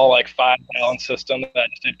small like 5-gallon system that I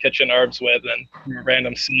just did kitchen herbs with and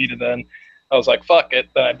random seed. And then I was like, fuck it.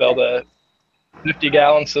 Then I built a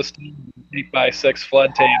 50-gallon system, 8x6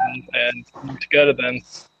 flood table, and it looked good. And then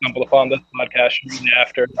stumbled upon this podcast shortly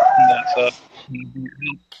after. And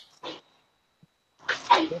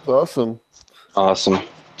That's awesome. Awesome.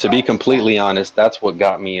 To be completely honest, that's what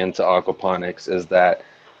got me into aquaponics, is that,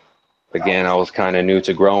 again, I was kind of new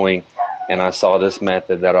to growing, and I saw this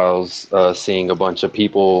method that I was seeing a bunch of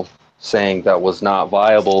people saying that was not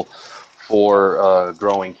viable for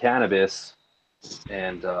growing cannabis.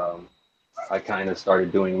 And I kind of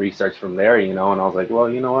started doing research from there, and I was like, well,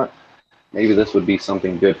 you know what? Maybe this would be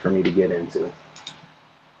something good for me to get into.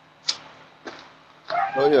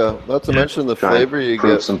 Oh yeah, not to mention the flavor you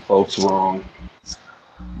prove get. some folks wrong.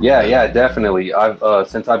 Yeah, definitely. I've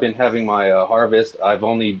since I've been having my harvest, I've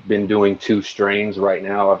only been doing 2 strains right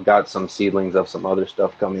now. I've got some seedlings of some other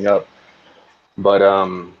stuff coming up, but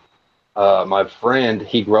my friend,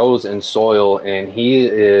 he grows in soil, and he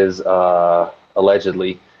is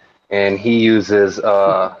allegedly, and he uses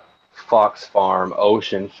Fox Farm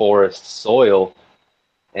ocean forest soil.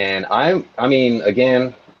 And I mean,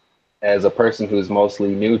 again, as a person who's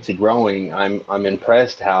mostly new to growing, I'm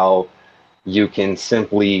impressed how you can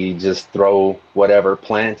simply just throw whatever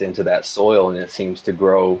plant into that soil and it seems to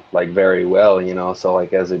grow like very well, you know. So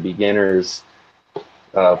like as a beginner's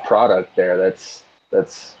product there, that's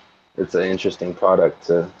it's an interesting product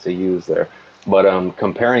to use there. But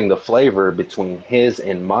comparing the flavor between his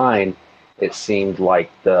and mine, it seemed like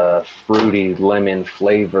the fruity lemon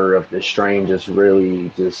flavor of the strain just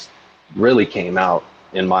really came out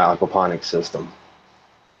in my aquaponics system.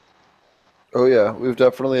 Oh yeah, we've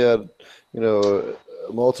definitely had, you know,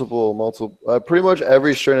 multiple. Pretty much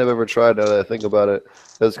every strain I've ever tried, now that I think about it,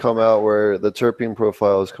 has come out where the terpene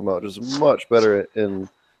profile has come out just much better in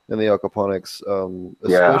the aquaponics.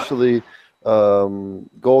 Yeah. Especially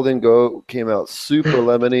Golden Goat came out super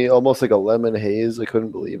lemony, almost like a lemon haze. I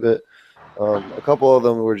couldn't believe it. A couple of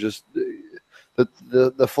them were just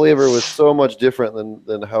the flavor was so much different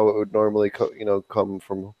than how it would normally come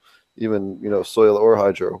from even soil or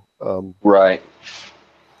hydro. Right.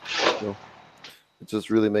 So it just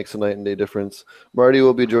really makes a night and day difference. Marty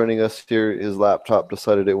will be joining us here. His laptop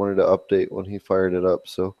decided it wanted to update when he fired it up.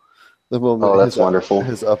 So the moment that's wonderful.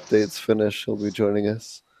 his updates finish, he'll be joining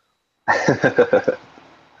us.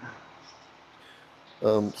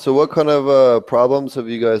 So what kind of problems have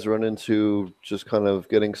you guys run into just kind of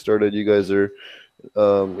getting started? You guys are,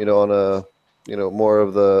 on a, more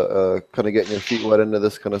of the kind of getting your feet wet into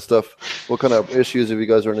this kind of stuff. What kind of issues have you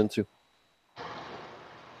guys run into?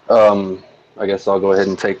 I guess I'll go ahead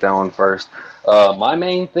and take that one first. My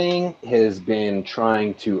main thing has been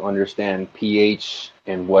trying to understand pH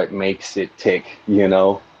and what makes it tick,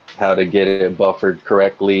 how to get it buffered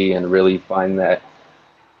correctly and really find that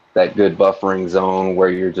good buffering zone where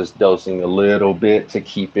you're just dosing a little bit to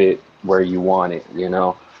keep it where you want it,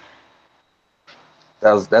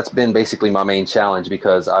 That's been basically my main challenge,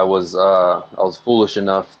 because I was foolish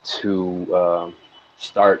enough to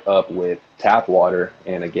start up with tap water,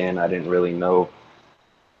 and again, I didn't really know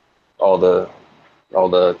all the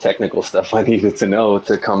technical stuff I needed to know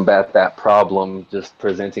to combat that problem, just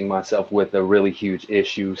presenting myself with a really huge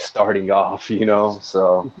issue starting off,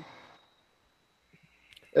 so.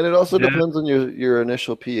 And it also depends on your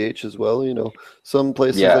initial pH as well. Some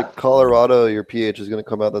places like Colorado, your pH is going to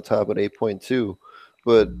come out the top at 8.2.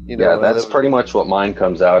 But, that's pretty much what mine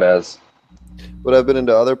comes out as. But I've been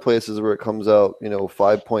into other places where it comes out,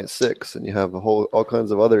 5.6, and you have all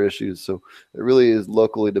kinds of other issues. So it really is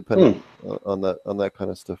locally dependent on that kind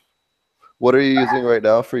of stuff. What are you using right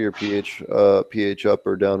now for your pH up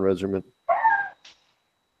or down regimen?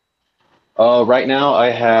 Right now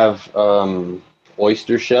I have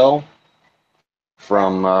oyster shell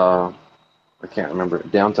from I can't remember,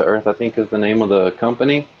 Down to Earth I think is the name of the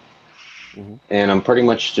company. And I'm pretty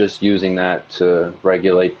much just using that to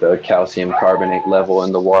regulate the calcium carbonate level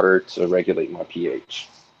in the water to regulate my pH.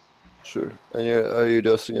 Sure. And are you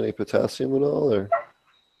dosing any potassium at all, or?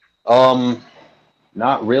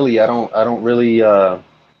 Not really. I don't really I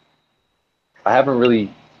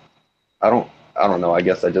don't know. I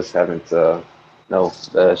guess I just haven't no,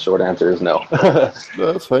 the short answer is no. No,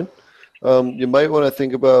 that's fine. You might want to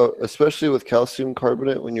think about, especially with calcium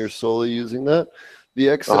carbonate, when you're solely using that, the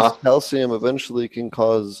excess calcium eventually can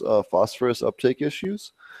cause phosphorus uptake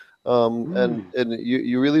issues. And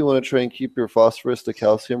you really want to try and keep your phosphorus to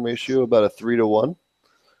calcium ratio about a 3-to-1.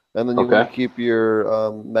 And then you want to keep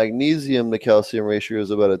your magnesium to calcium ratio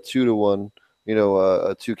is about a 2-to-1,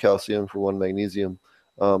 a 2 calcium for 1 magnesium.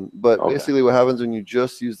 But basically what happens when you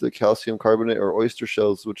just use the calcium carbonate or oyster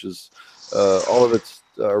shells, which is all of its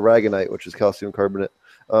aragonite, which is calcium carbonate,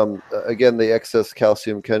 again, the excess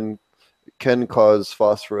calcium can cause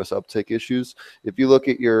phosphorus uptake issues. If you look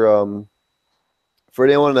at your, for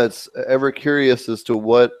anyone that's ever curious as to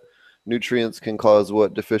what nutrients can cause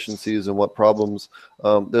what deficiencies and what problems,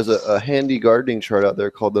 there's a handy gardening chart out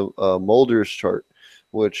there called the Mulder's chart,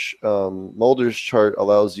 which Mulder's chart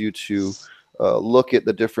allows you to look at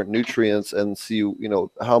the different nutrients and see,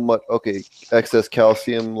 how much, excess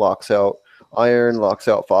calcium locks out iron, locks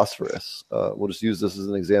out phosphorus. We'll just use this as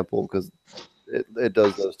an example because it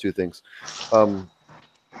does those two things. You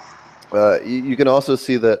can also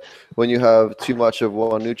see that when you have too much of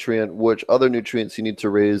one nutrient, which other nutrients you need to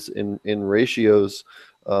raise in ratios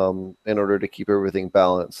in order to keep everything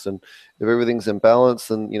balanced. And if everything's in balance,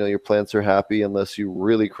 then your plants are happy unless you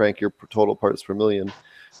really crank your total parts per million.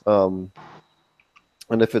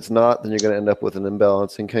 And if it's not, then you're going to end up with an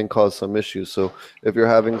imbalance and can cause some issues. So if you're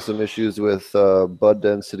having some issues with bud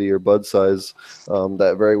density or bud size,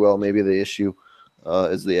 that very well may be the issue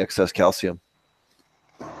is the excess calcium.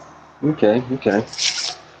 Okay, okay.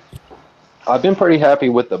 I've been pretty happy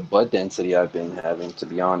with the bud density I've been having, to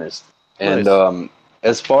be honest. And Nice.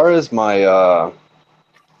 as far as my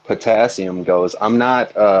potassium goes, I'm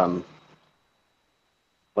not.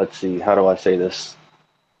 Let's see, how do I say this?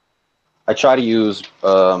 I try to use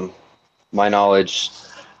my knowledge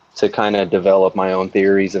to kind of develop my own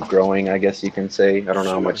theories of growing, I guess you can say. I don't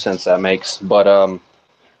know how much Sure. sense that makes, but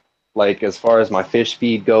like as far as my fish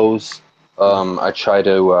feed goes, I try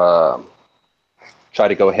to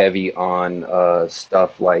go heavy on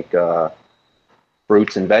stuff like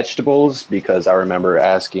fruits and vegetables because I remember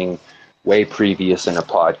asking way previous in a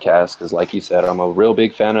podcast because, like you said, I'm a real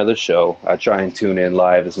big fan of the show. I try and tune in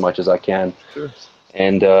live as much as I can, Sure.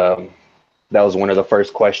 and that was one of the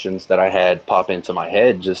first questions that I had pop into my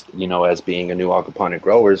head. Just as being a new aquaponic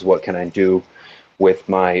grower, is what can I do with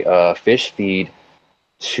my fish feed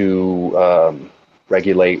to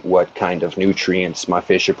regulate what kind of nutrients my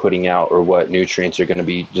fish are putting out or what nutrients are going to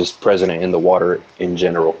be just present in the water in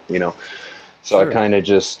general. So I Sure. kind of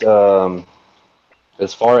just,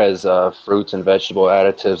 as far as fruits and vegetable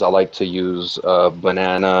additives, I like to use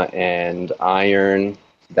banana and iron.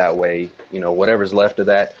 That way, whatever's left of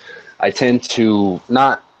that, I tend to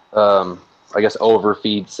not, I guess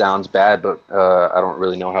overfeed sounds bad, but I don't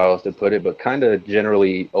really know how else to put it, but kind of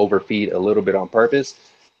generally overfeed a little bit on purpose.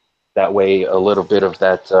 That way, a little bit of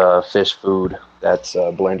that fish food that's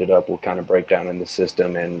blended up will kind of break down in the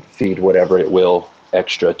system and feed whatever it will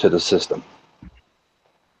extra to the system.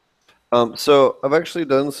 So I've actually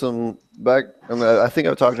done some back. I mean, I think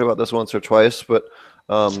I've talked about this once or twice, but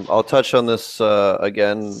I'll touch on this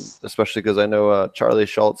again, especially because I know Charlie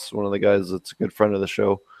Schultz, one of the guys that's a good friend of the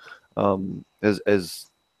show, has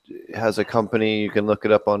a company. You can look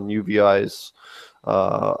it up on UVI's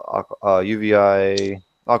UVI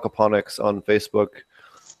Aquaponics on Facebook.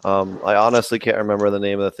 I honestly can't remember the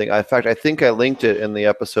name of the thing. In fact, I think I linked it in the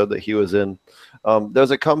episode that he was in.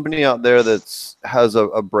 There's a company out there that has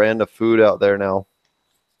a brand of food out there now,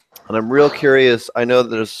 and I'm real curious. I know that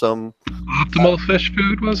there's some. Optimal fish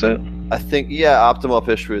food, was it? I think Optimal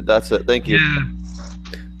Fish Food. That's it. Thank you. Yeah.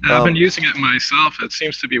 I've been using it myself. It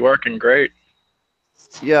seems to be working great.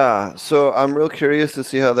 Yeah, so I'm real curious to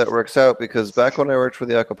see how that works out because back when I worked for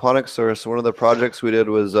the aquaponics source, one of the projects we did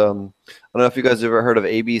was I don't know if you guys ever heard of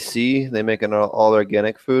ABC. They make an all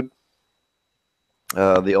organic food.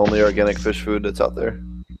 The only organic fish food that's out there.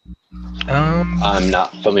 I'm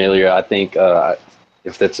not familiar. I think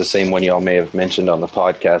if that's the same one y'all may have mentioned on the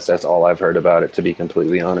podcast, that's all I've heard about it, to be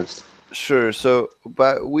completely honest. Sure. So,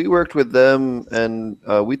 but we worked with them, and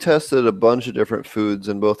we tested a bunch of different foods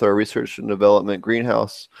in both our research and development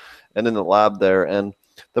greenhouse and in the lab there. And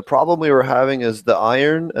the problem we were having is the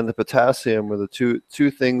iron and the potassium were the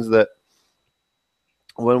two things that,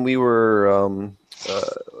 when we were,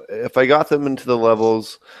 if I got them into the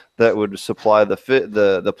levels that would supply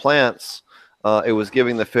the plants, it was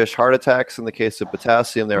giving the fish heart attacks. In the case of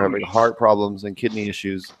potassium, they were having heart problems and kidney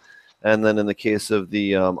issues. And then in the case of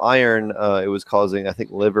the iron, it was causing, I think,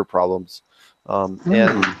 liver problems.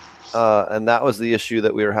 And that was the issue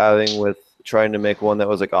that we were having with trying to make one that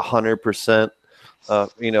was like 100%,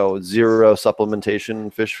 zero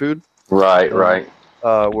supplementation fish food. Right, right.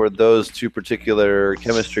 Were those two particular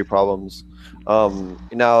chemistry problems.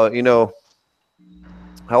 Now,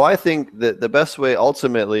 how I think that the best way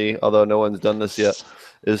ultimately, although no one's done this yet,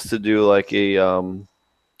 is to do like an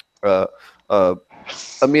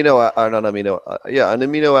amino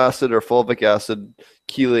acid or fulvic acid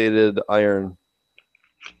chelated iron,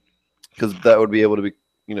 because that would be able to be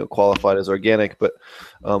qualified as organic, but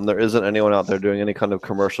there isn't anyone out there doing any kind of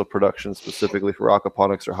commercial production specifically for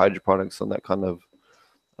aquaponics or hydroponics on that kind of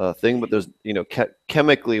thing. But there's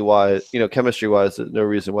chemistry wise there's no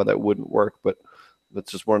reason why that wouldn't work, but that's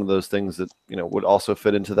just one of those things that would also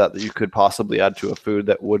fit into that you could possibly add to a food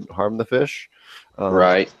that wouldn't harm the fish.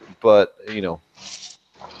 Right. But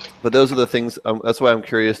those are the things. That's why I'm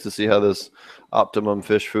curious to see how this optimum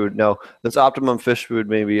fish food. Now, this optimum fish food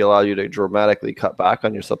maybe allow you to dramatically cut back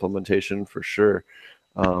on your supplementation for sure.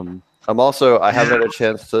 I haven't had a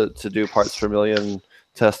chance to do parts per million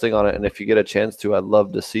testing on it, and if you get a chance to, I'd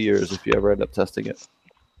love to see yours if you ever end up testing it.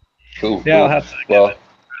 Cool. Yeah, cool. I'll have to get it.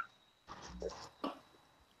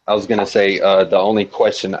 I was gonna say the only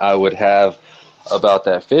question I would have about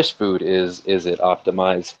that fish food is it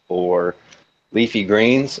optimized for leafy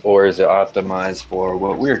greens or is it optimized for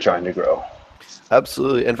what we're trying to grow?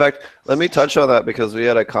 Absolutely. In fact, let me touch on that because we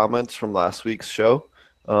had a comment from last week's show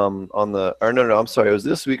it was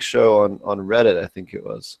this week's show on Reddit, I think it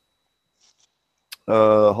was.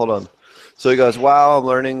 Hold on. So he goes, wow, I'm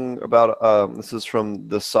learning about, this is from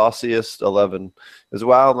the Sauciest 11. Is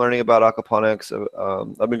wow, I'm learning about aquaponics.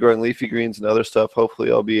 I've been growing leafy greens and other stuff. Hopefully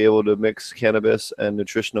I'll be able to mix cannabis and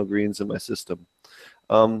nutritional greens in my system.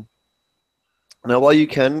 Now, while you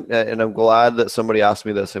can, and I'm glad that somebody asked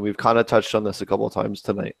me this, and we've kind of touched on this a couple of times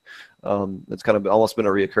tonight. It's kind of almost been a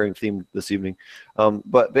reoccurring theme this evening.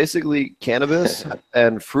 But basically, cannabis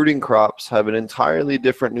and fruiting crops have an entirely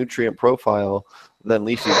different nutrient profile than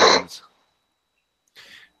leafy greens.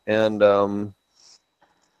 And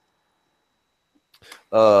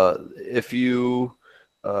if you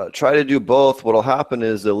try to do both, what will happen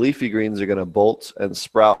is the leafy greens are going to bolt and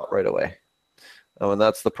sprout right away. And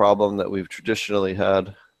that's the problem that we've traditionally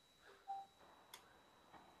had.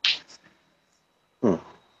 With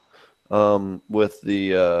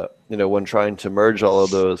the, when trying to merge all of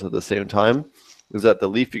those at the same time, is that the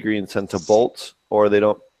leafy greens tend to bolt or they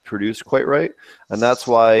don't produce quite right. And that's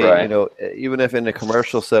why, even if in a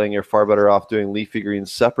commercial setting, you're far better off doing leafy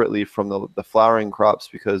greens separately from the flowering crops,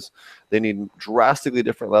 because they need drastically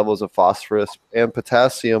different levels of phosphorus and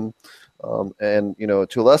potassium. And, to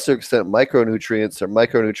a lesser extent, micronutrients or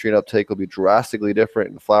micronutrient uptake will be drastically different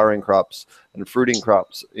in flowering crops and fruiting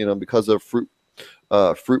crops, because of fruit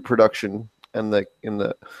production and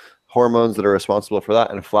the hormones that are responsible for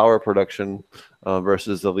that, and flower production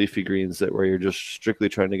versus the leafy greens where you're just strictly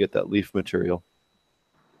trying to get that leaf material.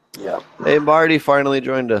 Yeah. Hey, Marty finally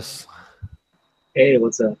joined us. Hey,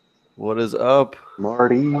 what's up? What is up,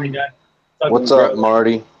 Marty? What's up,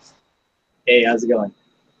 Marty? Hey, how's it going?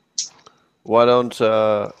 Why don't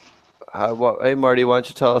hey Marty, why don't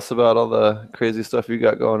you tell us about all the crazy stuff you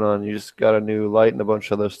got going on? You just got a new light and a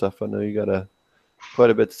bunch of other stuff. I know you got quite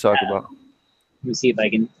a bit to talk about. Let me see if I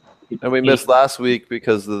can. And we missed last week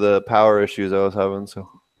because of the power issues I was having. So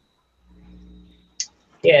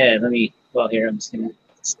yeah, here I'm just gonna.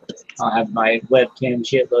 I'll have my webcam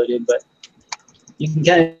shit loaded, but you can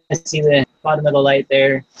kind of see the bottom of the light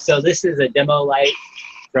there. So this is a demo light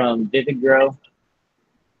from Vivid Grow.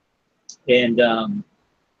 And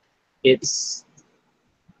it's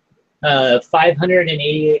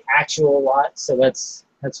 588 actual watts, so that's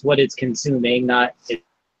what it's consuming. Not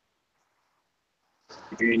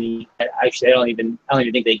actually, I don't even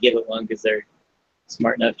think they give it one because they're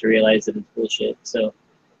smart enough to realize that it's bullshit. So,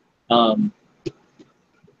 there,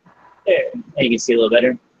 and you can see a little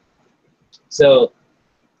better. So,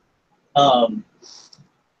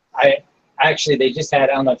 they just had,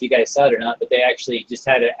 I don't know if you guys saw it or not, but they actually just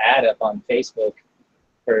had an ad up on Facebook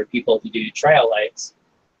for people to do trial lights.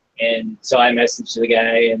 And so I messaged the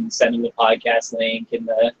guy and sent him the podcast link and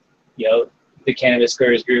the Cannabis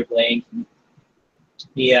Growers Group link. And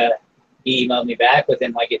he emailed me back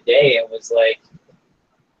within like a day and was like,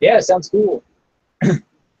 yeah, sounds cool.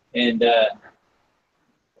 And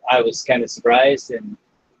I was kind of surprised, and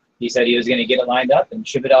he said he was going to get it lined up and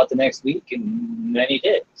ship it out the next week, and then he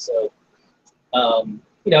did. So,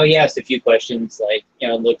 he asked a few questions, like,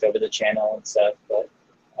 looked over the channel and stuff, but,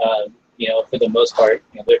 for the most part,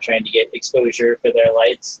 they're trying to get exposure for their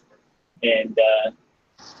lights. And,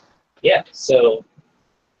 so,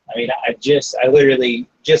 I literally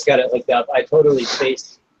just got it hooked up. I totally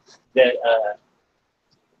spaced that,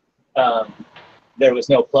 there was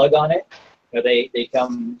no plug on it. They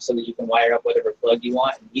come so that you can wire up whatever plug you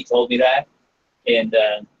want. And he told me that. And,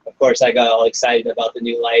 of course, I got all excited about the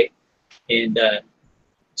new light and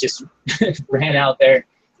just ran out there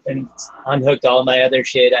and unhooked all my other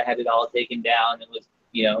shit. I had it all taken down and was,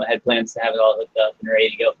 I had plans to have it all hooked up and ready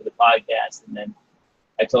to go for the podcast. And then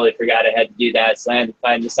I totally forgot I had to do that. So I had to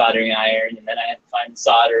find the soldering iron, and then I had to find the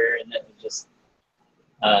solder, and then it was just,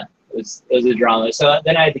 it was a drama. So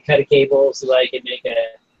then I had to cut a cable so that I could make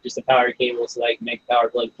just a power cable so that I can make a power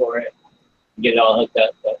plug for it and get it all hooked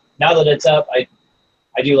up. But now that it's up, I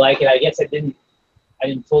do like it. I guess I didn't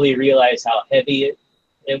fully realize how heavy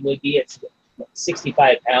it would be. It's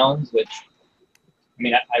 65 pounds, which,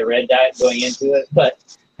 I read that going into it, but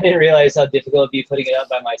I didn't realize how difficult it'd be putting it up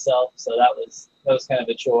by myself. So that was kind of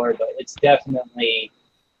a chore, but it's definitely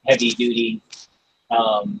heavy duty,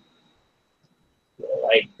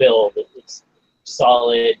 build. It's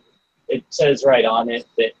solid. It says right on it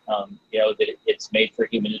that, that it's made for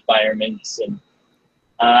human environments. And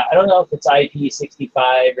I don't know if it's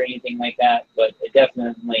IP65 or anything like that, but it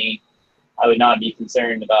definitely, I would not be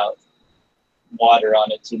concerned about water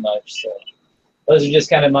on it too much. So those are just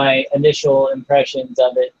kind of my initial impressions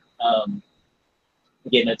of it.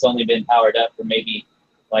 Again, it's only been powered up for maybe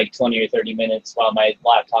like 20 or 30 minutes while my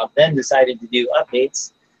laptop then decided to do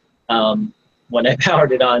updates when I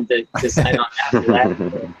powered it on to sign on after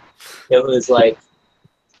that. It was like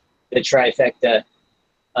the trifecta.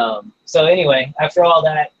 So anyway, after all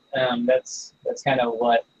that, that's kind of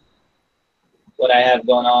what I have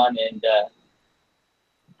going on, and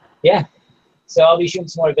yeah. So I'll be shooting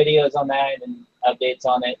some more videos on that and updates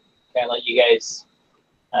on it. Kind of let you guys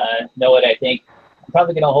know what I think. I'm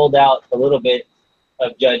probably going to hold out a little bit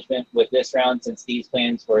of judgment with this round, since these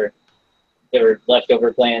plants were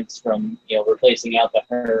leftover plants from replacing out the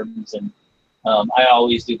herms, and I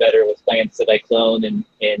always do better with plants that I clone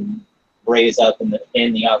and raise up in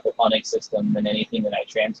the aquaponics system than anything that I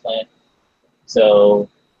transplant. So,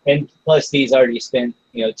 and plus these already spent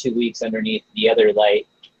 2 weeks underneath the other light.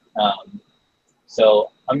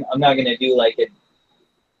 So I'm not going to do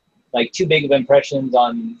like too big of impressions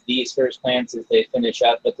on these first plants as they finish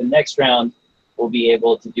up, but the next round we'll be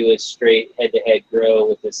able to do a straight head-to-head grow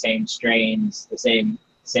with the same strains, the same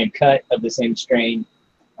cut of the same strain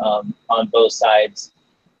on both sides,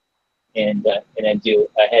 and then do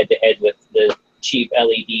a head-to-head with the cheap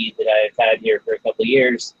LED that I've had here for a couple of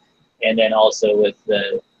years, and then also with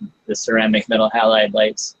the ceramic metal halide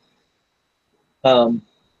lights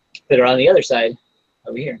that are on the other side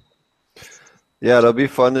over here. Yeah, it'll be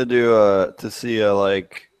fun to do to see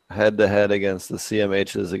like head-to-head against the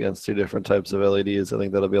CMHs against two different types of LEDs. I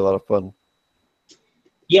think that'll be a lot of fun.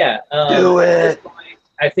 Yeah. Do it! At this point,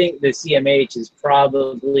 I think the CMH is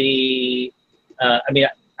probably, the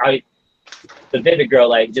Vivid Grow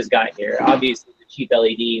light just got here. Obviously, the cheap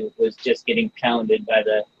LED was just getting pounded by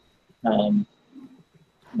the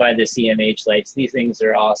CMH lights. These things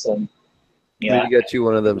are awesome. Yeah, you got you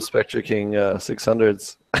one of them Spectra King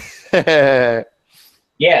 600s.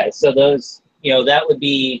 Yeah, so those, that would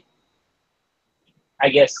be, I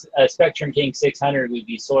guess, a Spectrum King 600 would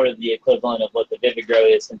be sort of the equivalent of what the Vivid Grow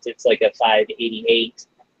is, since it's like a 588,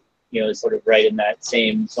 sort of right in that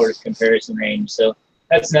same sort of comparison range. So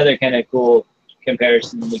that's another kind of cool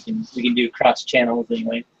comparison. We can do cross channels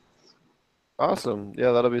anyway. Awesome.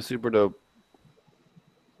 Yeah, that'll be super dope.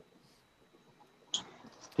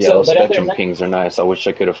 Yeah, So, those but Spectrum Kings are nice. I wish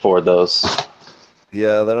I could afford those.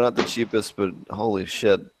 Yeah, they're not the cheapest, but holy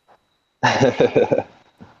shit.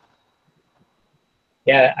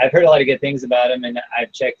 Yeah, I've heard a lot of good things about them, and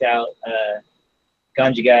I've checked out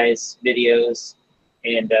Ganja Guy's videos,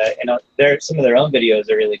 and some of their own videos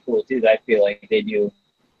are really cool too. I feel like they do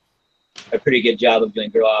a pretty good job of doing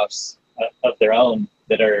grow-offs of their own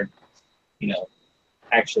that are,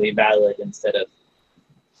 actually valid instead of,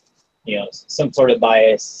 some sort of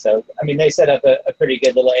bias. So, I mean, they set up a pretty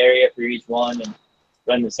good little area for each one and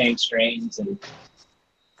run the same strains, and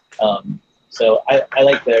so I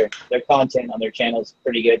like their content on their channel is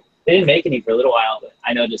pretty good. They didn't make any for a little while, but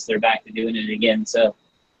I noticed they're back to doing it again. So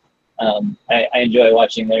I enjoy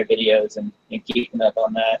watching their videos and keeping up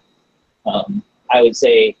on that. I would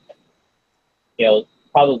say,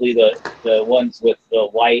 probably the ones with the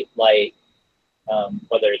white light,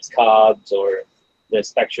 whether it's Cobb's or the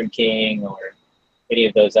Spectrum King or any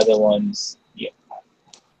of those other ones. Yeah.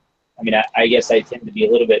 I mean, I guess I tend to be a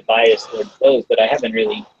little bit biased towards those, but I haven't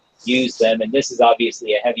really used them. And this is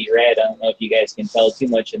obviously a heavy red. I don't know if you guys can tell too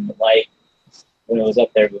much in the light when it was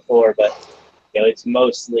up there before, but it's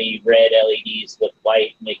mostly red LEDs with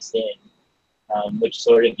white mixed in, which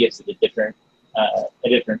sort of gives it a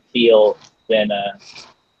different feel than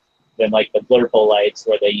like the Blurple lights,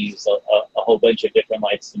 where they use a whole bunch of different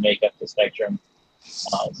lights to make up the spectrum.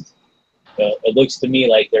 It looks to me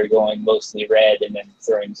like they're going mostly red and then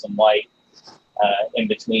throwing some white in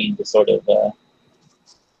between to sort of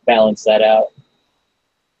balance that out.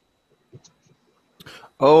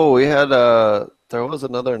 Oh, we had there was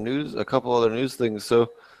a couple other news things.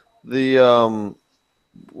 So the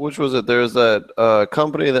which was it? There's that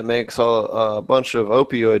company that makes a bunch of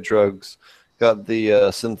opioid drugs. Got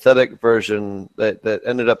the synthetic version that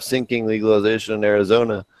ended up sinking legalization in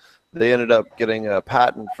Arizona. They ended up getting a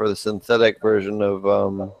patent for the synthetic version of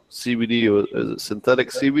CBD. Is it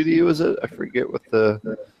synthetic CBD? Was it? I forget what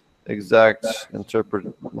the exact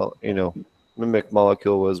mimic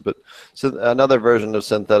molecule was, but another version of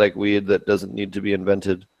synthetic weed that doesn't need to be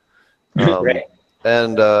invented. Right.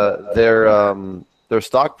 And their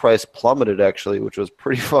stock price plummeted actually, which was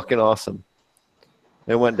pretty fucking awesome.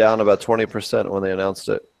 It went down about 20% when they announced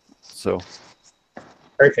it. So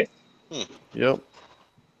perfect. Yep.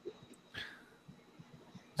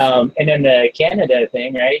 And then the Canada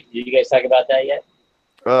thing, right? Did you guys talk about that yet?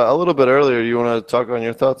 A little bit earlier. You want to talk on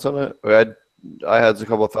your thoughts on it? I had a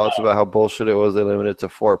couple of thoughts about how bullshit it was. They limited it to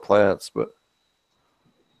 4 plants, but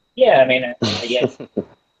yeah, I mean, I guess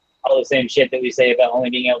all the same shit that we say about only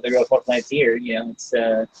being able to grow 4 plants here. It's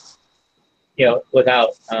without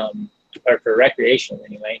or for recreational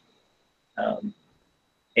anyway.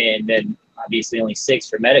 And then obviously only 6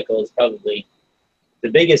 for medical is probably the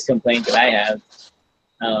biggest complaint that I have,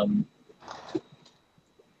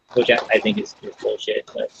 which I think is bullshit.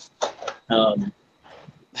 But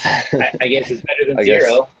I guess it's better than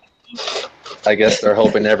 0. I guess they're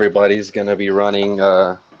hoping everybody's going to be running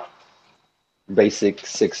basic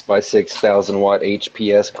 6x6,000 watt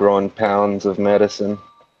HPS growing pounds of medicine.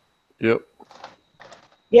 Yep.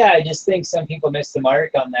 Yeah, I just think some people miss the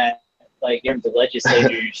mark on that. Like in terms of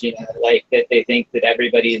legislators, you know, like that they think that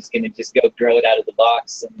everybody is going to just go grow it out of the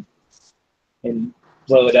box and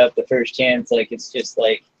blow it up the first chance. Like it's just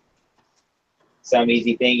like some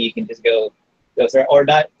easy thing you can just go through, or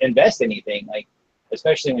not invest anything. Like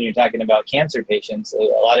especially when you're talking about cancer patients, a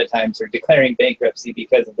lot of times they're declaring bankruptcy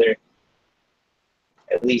because of their,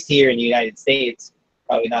 at least here in the United States,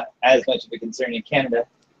 probably not as much of a concern in Canada,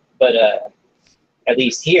 but at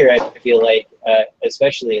least here, I feel like,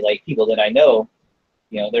 especially like people that I know,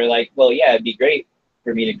 you know, they're like, well, yeah, it'd be great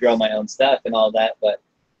for me to grow my own stuff and all that, but,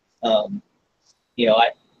 you know,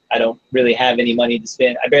 I don't really have any money to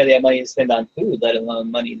spend. I barely have money to spend on food, let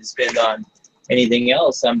alone money to spend on anything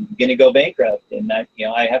else. I'm gonna go bankrupt, and you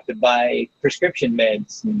know, I have to buy prescription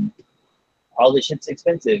meds, and all this shit's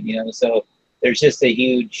expensive, you know. So there's just a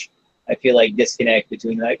huge, I feel like, disconnect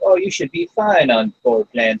between like, oh, you should be fine on 4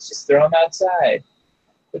 plants, just throw them outside.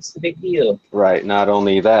 What's the big deal? Right. Not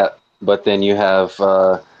only that, but then you have,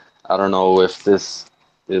 I don't know if this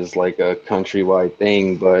is like a countrywide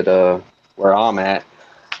thing, but where I'm at,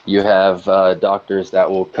 you have doctors that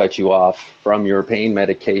will cut you off from your pain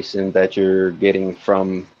medication that you're getting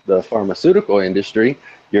from the pharmaceutical industry,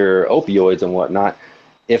 your opioids and whatnot,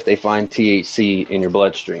 if they find THC in your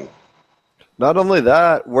bloodstream. Not only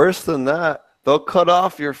that, worse than that, they'll cut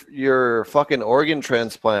off your fucking organ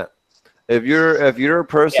transplant. If you're a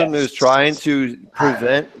person who's trying to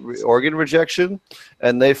prevent organ rejection,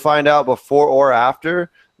 and they find out before or after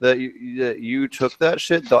that you took that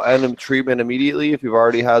shit, they'll end treatment immediately if you've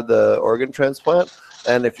already had the organ transplant.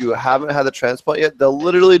 And if you haven't had the transplant yet, they'll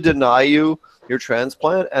literally deny you your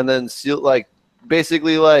transplant and then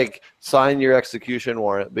basically sign your execution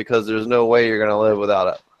warrant, because there's no way you're gonna live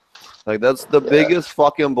without it. Like that's the biggest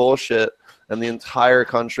fucking bullshit in the entire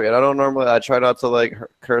country. And I try not to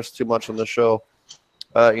curse too much on the show.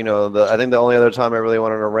 You know, I think the only other time I really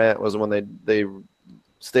went on a rant was when they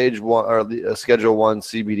stage 1 or the schedule 1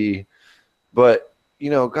 CBD. But you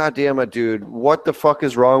know, goddamn it, dude, what the fuck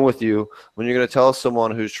is wrong with you when you're gonna tell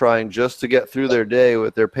someone who's trying just to get through their day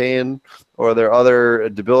with their pain or their other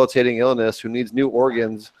debilitating illness, who needs new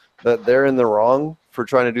organs, that they're in the wrong for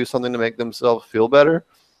trying to do something to make themselves feel better?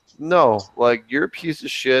 No, like, you're a piece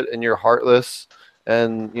of shit and you're heartless,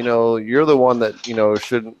 and you know, you're the one that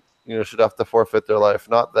should have to forfeit their life,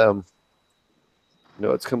 not them. You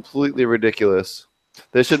know, it's completely ridiculous.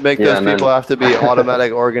 They should make those people have to be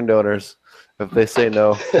automatic organ donors if they say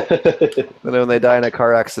no. And then when they die in a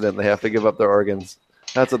car accident, they have to give up their organs.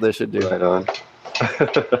 That's what they should do. Right on.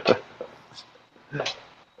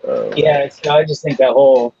 Yeah, I just think that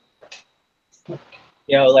whole,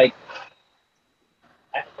 you know, like,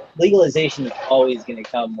 legalization is always going to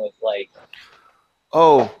come with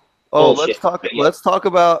bullshit. Let's talk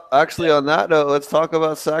about, actually, on that note, let's talk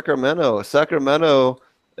about Sacramento. Sacramento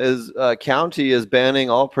county is banning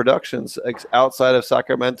all productions outside of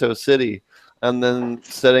Sacramento City, and then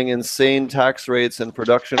setting insane tax rates and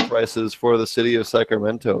production prices for the city of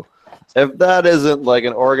Sacramento. If that isn't like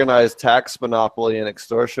an organized tax monopoly and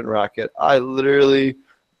extortion racket, I literally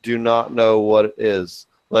do not know what it is.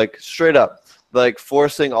 Like, straight up, like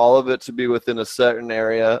forcing all of it to be within a certain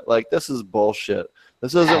area. Like, this is bullshit.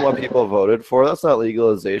 This isn't what people voted for. That's not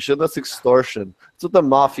legalization. That's extortion. That's what the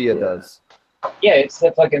mafia does. Yeah, it's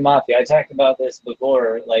the fucking mafia. I talked about this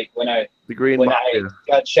before, like when I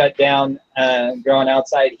got shut down growing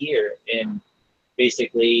outside here, and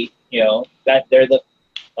basically, you know, that they're the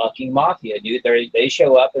fucking mafia, dude. They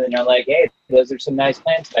show up and then they're like, hey, those are some nice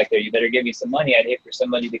plants back there. You better give me some money. I'd hate for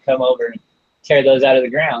somebody to come over and tear those out of the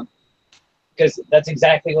ground. Because that's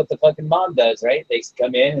exactly what the fucking mob does, right? They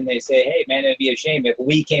come in and they say, hey, man, it'd be a shame if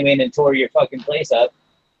we came in and tore your fucking place up.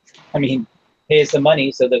 I mean, pay us some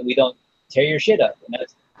money so that we don't tear your shit up. And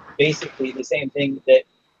that's basically the same thing that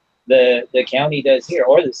the county does here,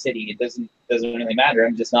 or the city. It doesn't really matter.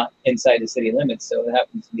 I'm just not inside the city limits, so it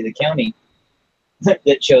happens to be the county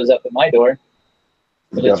that shows up at my door.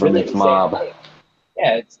 But Government mob.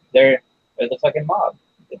 Yeah, they're the fucking mob.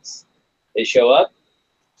 They show up.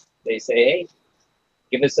 They say, hey,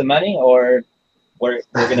 give us some money, or we're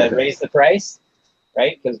going to raise the price,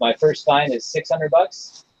 right? Because my first fine is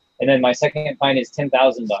 $600, and then my second fine is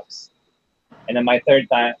 $10,000, and then my third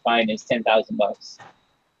fine is $10,000.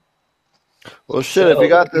 Well, shit. If you So-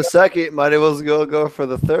 got the second, might as well go for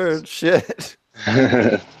the third. Shit.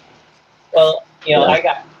 Well,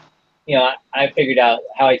 Yeah. I figured out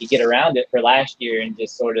how I could get around it for last year and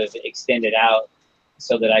just sort of extend it out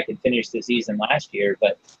so that I could finish the season last year.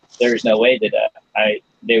 But there's no way that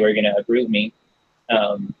they were going to approve me,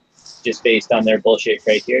 just based on their bullshit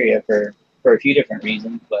criteria for a few different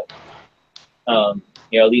reasons. But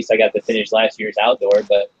at least I got to finish last year's outdoor.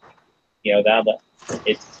 But now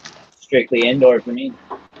it's strictly indoor for me.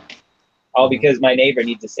 All because my neighbor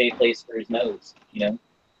needs a safe place for his nose.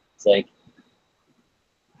 It's like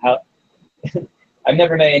how. I've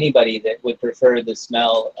never met anybody that would prefer the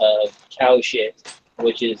smell of cow shit,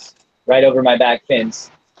 which is right over my back fence.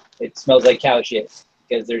 It smells like cow shit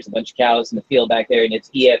because there's a bunch of cows in the field back there, and it's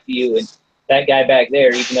EFU. And that guy back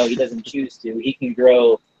there, even though he doesn't choose to, he can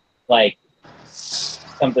grow like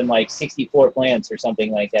something like 64 plants or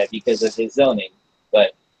something like that because of his zoning.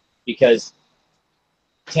 But because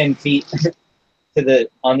 10 feet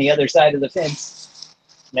on the other side of the fence,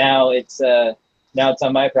 now it's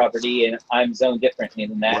on my property, and I'm zoned differently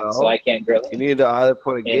than that, so I can't grow. You need to either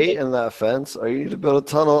put a gate in that fence, or you need to build a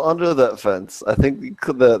tunnel under that fence. I think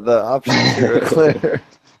the options here are clear.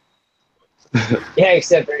 Yeah,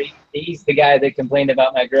 except for he's the guy that complained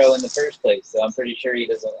about my grow in the first place, so I'm pretty sure he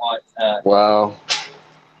doesn't want Wow.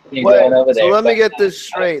 me growing over there. So let me But, get this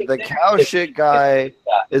straight. The cow shit guy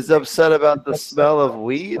is upset about the smell of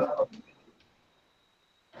weed?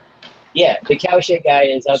 Yeah, the cow shit guy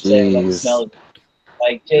is upset about the Jeez. smell of,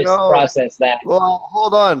 like, just process that Well,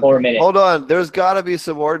 hold on. for a minute. Hold on. There's got to be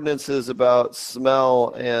some ordinances about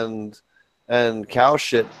smell and cow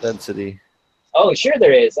shit density. Oh, sure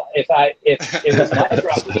there is. If it was my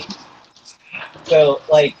property. So,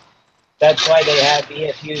 like, that's why they have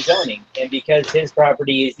EFU zoning. And because his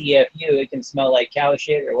property is EFU, it can smell like cow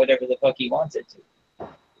shit or whatever the fuck he wants it to.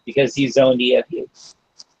 Because he's zoned EFU,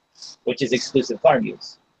 which is exclusive farm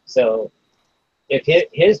use. So if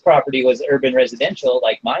his property was urban residential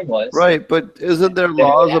like mine was. Right, but isn't there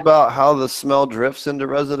laws about how the smell drifts into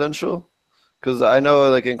residential? Because I know,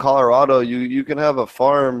 like, in Colorado, you can have a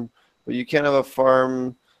farm, but you can't have a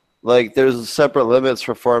farm, like, there's separate limits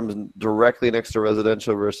for farms directly next to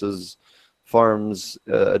residential versus farms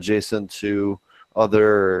adjacent to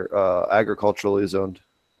other agriculturally zoned.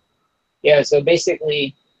 Yeah, so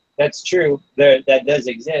basically that's true. That does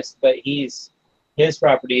exist, but his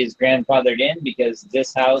property is grandfathered in because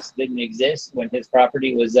this house didn't exist when his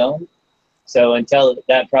property was zoned. So until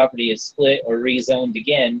that property is split or rezoned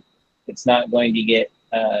again, it's not going to get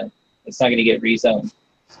rezoned.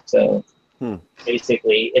 So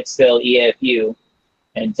basically, it's still EFU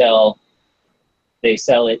until they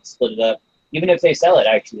sell it, split it up. Even if they sell it,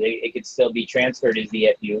 actually, it could still be transferred as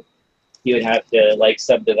EFU. You would have to like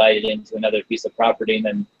subdivide it into another piece of property, and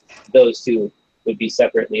then those two would be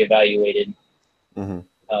separately evaluated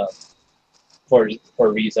for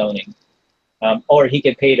rezoning. Or he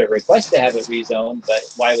could pay to request to have it rezoned, but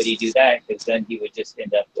why would he do that? Because then he would just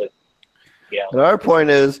end up with, And our point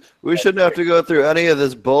is, we shouldn't have to go through any of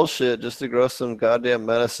this bullshit just to grow some goddamn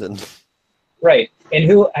medicine. Right. And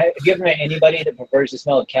have you ever met anybody that prefers the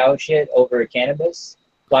smell of cow shit over cannabis,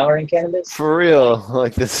 flowering cannabis? For real,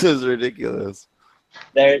 like, this is ridiculous.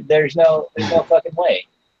 There's no fucking way.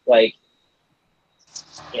 Like,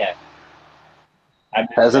 yeah.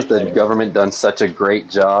 Hasn't the government done such a great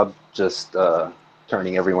job just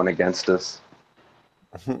turning everyone against us?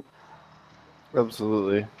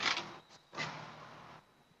 Absolutely.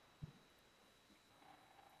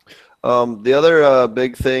 The other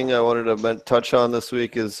big thing I wanted to touch on this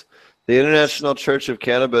week is the International Church of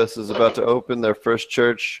Cannabis is about to open their first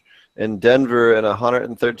church in Denver, in a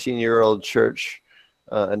 113-year-old church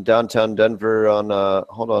in downtown Denver on,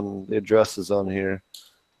 hold on, the address is on here.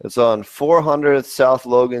 It's on 400 South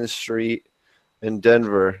Logan Street in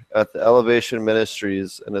Denver at the Elevation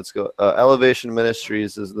Ministries, and Elevation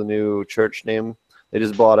Ministries is the new church name. They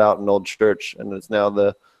just bought out an old church, and it's now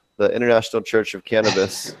the International Church of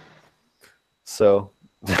Cannabis. So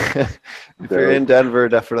if you're in Denver,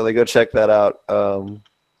 definitely go check that out. You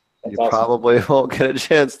awesome. Probably won't get a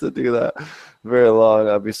chance to do that very long.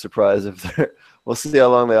 I'd be surprised if they're. We'll see how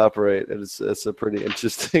long they operate. It's a pretty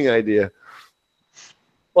interesting idea.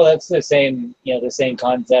 Well, that's the same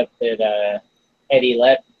concept that Eddie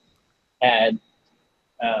Lepp had,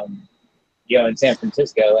 in San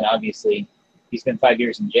Francisco, and obviously he spent 5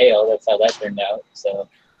 years in jail. That's how that turned out. So.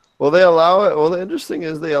 Well, they allow it. Well, the interesting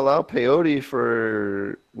is they allow peyote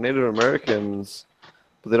for Native Americans,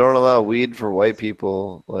 but they don't allow weed for white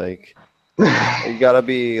people. Like, you gotta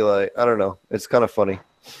be like, I don't know. It's kind of funny.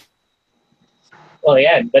 Well,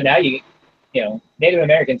 yeah, but now Native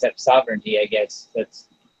Americans have sovereignty, I guess. That's,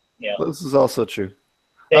 This is also true.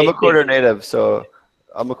 I'm a quarter native, so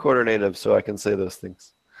I can say those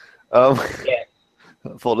things. Yeah.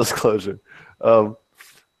 Full disclosure.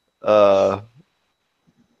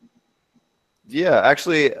 Yeah,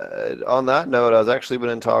 actually, on that note, I've actually been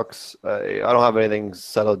in talks. I don't have anything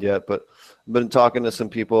settled yet, but I've been talking to some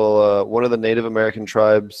people. One of the Native American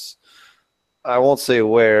tribes, I won't say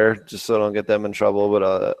where, just so I don't get them in trouble,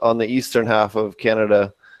 but on the eastern half of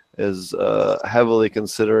Canada is heavily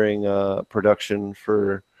considering production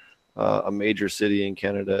for a major city in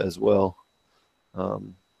Canada as well.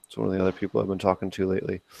 It's one of the other people I've been talking to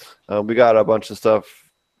lately. We got a bunch of stuff.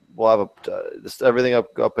 We'll have just everything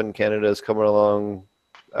up in Canada is coming along.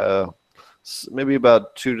 Maybe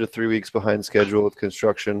about 2 to 3 weeks behind schedule with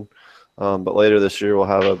construction. But later this year we'll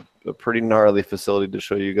have a pretty gnarly facility to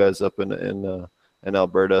show you guys up in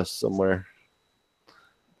Alberta somewhere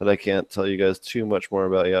that I can't tell you guys too much more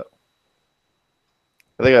about yet.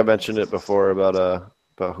 I think I mentioned it before about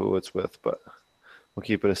who it's with, but we'll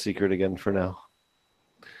keep it a secret again for now.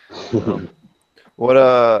 What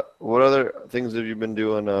other things have you been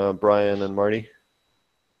doing, Brian and Marty?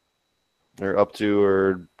 Or up to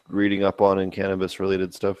or reading up on in cannabis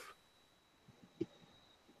related stuff?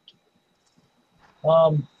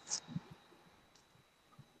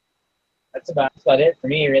 That's about it for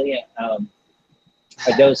me, really.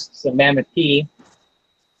 I dosed some Mammoth Tea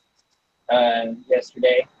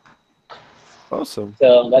yesterday. Awesome.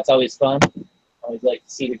 So that's always fun. Always like to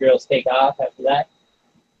see the girls take off after that.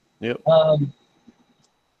 Yep.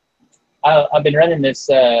 I've been running this,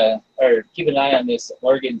 or keep an eye on this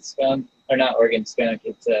Oregon Skunk, or not Oregon Skunk,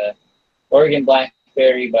 it's Oregon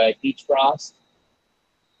Blackberry by Peach Frost.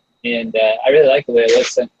 And I really like the way it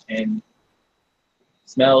looks and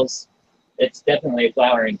smells. It's definitely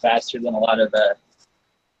flowering faster than a lot of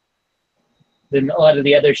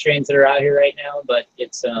the other strains that are out here right now, but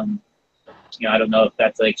it's, I don't know if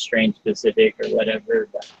that's like strain specific or whatever,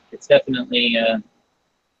 but it's definitely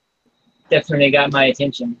got my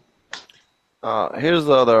attention. Here's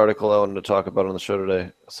the other article I wanted to talk about on the show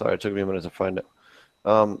today. Sorry, it took me a minute to find it.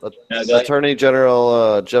 Attorney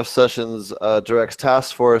General Jeff Sessions directs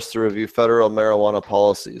task force to review federal marijuana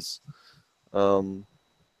policies.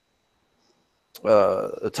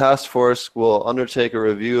 The task force will undertake a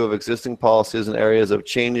review of existing policies in areas of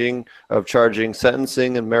charging,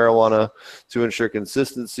 sentencing, and marijuana to ensure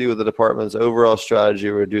consistency with the department's overall strategy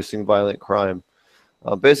of reducing violent crime.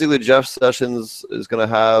 Basically, Jeff Sessions is going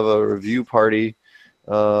to have a review party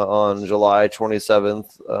on July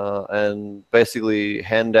 27th and basically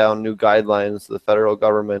hand down new guidelines to the federal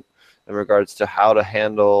government in regards to how to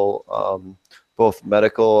handle both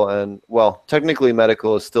medical and, well, technically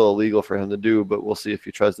medical is still illegal for him to do, but we'll see if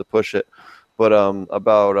he tries to push it. But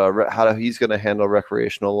about how he's going to handle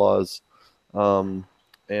recreational laws and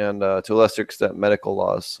to a lesser extent medical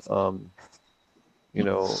laws.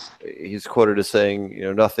 He's quoted as saying,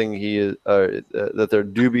 nothing that they're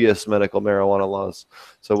dubious medical marijuana laws.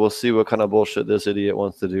 So we'll see what kind of bullshit this idiot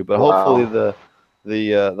wants to do. But hopefully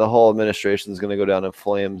the whole administration is going to go down in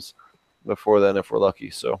flames before then, if we're lucky.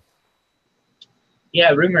 So.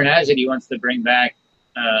 Yeah, rumor has it he wants to bring back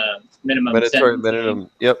mandatory minimum.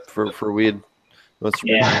 Yep, for weed. He wants to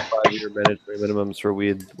bring 5-year mandatory minimums for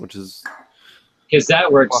weed, which is because that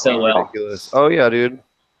works so well. Ridiculous. Oh yeah, dude.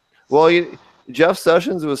 Well, Jeff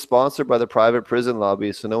Sessions was sponsored by the private prison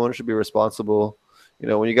lobby, so no one should be responsible.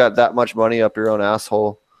 When you got that much money up your own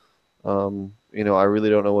asshole, I really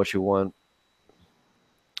don't know what you want.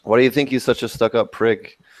 Why do you think he's such a stuck-up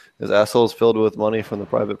prick? His asshole's filled with money from the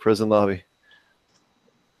private prison lobby.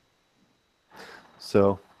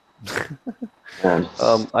 So,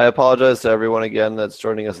 I apologize to everyone again that's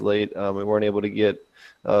joining us late. We weren't able to get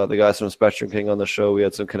the guys from Spectrum King on the show. We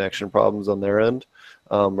had some connection problems on their end.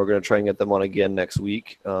 We're going to try and get them on again next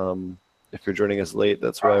week. If you're joining us late,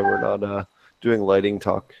 that's why we're not doing lighting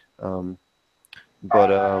talk.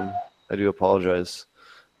 But I do apologize.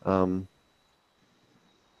 But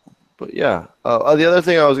yeah, the other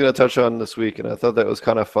thing I was going to touch on this week, and I thought that was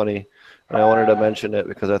kind of funny, and I wanted to mention it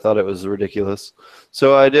because I thought it was ridiculous.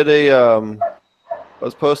 So I did I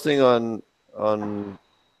was posting on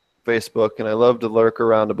Facebook, and I love to lurk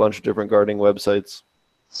around a bunch of different gardening websites.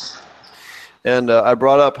 And I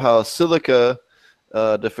brought up how silica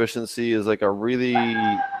deficiency is like a really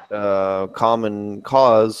common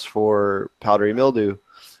cause for powdery mildew.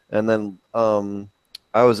 And then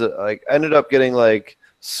I was ended up getting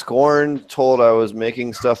scorned, told I was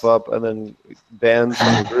making stuff up, and then banned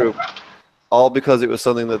from the group, all because it was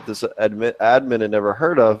something that this admin had never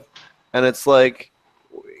heard of. And it's like,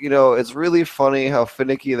 you know, it's really funny how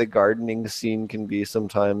finicky the gardening scene can be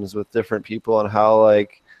sometimes with different people, and how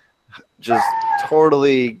like just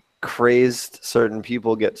totally crazed certain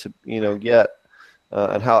people get to,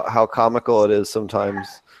 and how comical it is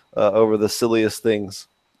sometimes over the silliest things,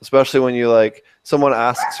 especially when you like someone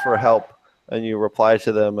asks for help and you reply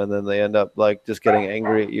to them, and then they end up like just getting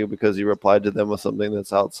angry at you because you replied to them with something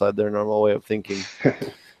that's outside their normal way of thinking.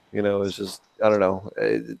 You know, it's just, I don't know.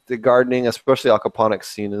 The gardening, especially aquaponics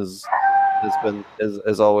scene, is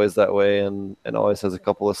always that way, and always has a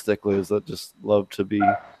couple of sticklers that just love to be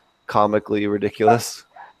comically ridiculous.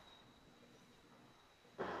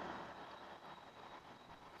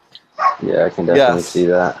 Yeah, I can definitely see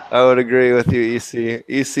that. I would agree with you, EC.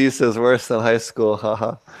 EC says worse than high school,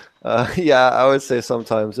 haha. Yeah, I would say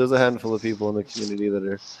sometimes. There's a handful of people in the community that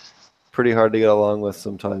are pretty hard to get along with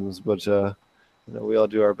sometimes, but we all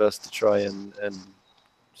do our best to try and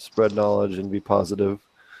spread knowledge and be positive.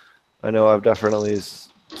 I know I've definitely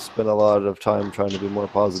spent a lot of time trying to be more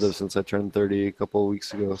positive since I turned 30 a couple of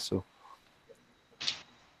weeks ago, so.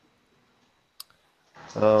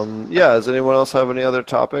 Yeah, does anyone else have any other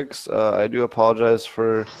topics? I do apologize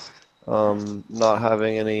for not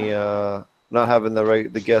having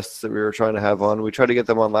the guests that we were trying to have on. We tried to get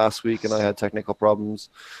them on last week, and I had technical problems.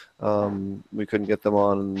 We couldn't get them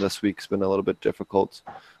on, and this week's been a little bit difficult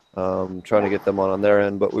trying to get them on their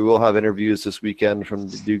end. But we will have interviews this weekend from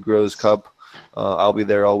the Dude Grows Cup. I'll be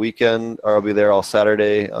there all weekend, or I'll be there all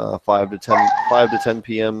Saturday, 5 to 10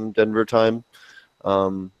 p.m. Denver time.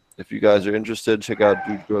 If you guys are interested, check out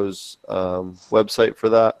Dude Grows website for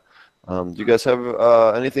that. Do you guys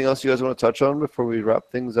have anything else you guys want to touch on before we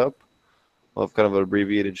wrap things up? We'll have kind of an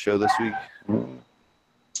abbreviated show this week.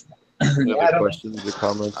 Any questions or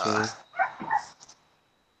comments?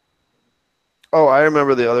 Oh, I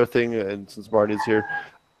remember the other thing, and since Marty's here,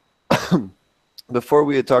 before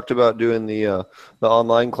we had talked about doing the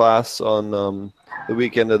online class on the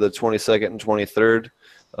weekend of the 22nd and 23rd.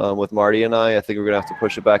 With Marty and I think we're going to have to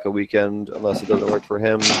push it back a weekend unless it doesn't work for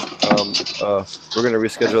him. We're going to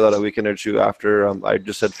reschedule that a weekend or two after. I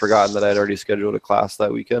just had forgotten that I had already scheduled a class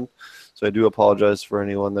that weekend. So I do apologize for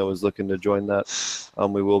anyone that was looking to join that.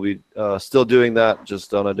 We will be still doing that,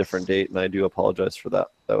 just on a different date, and I do apologize for that.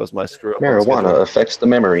 That was my screw up. Marijuana affects the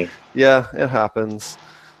memory. Yeah, it happens.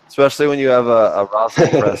 Especially when you have a rosin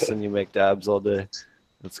press and you make dabs all day.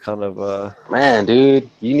 It's kind of man, dude,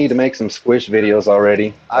 you need to make some squish videos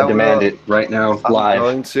already. I demand it right now, live. I'm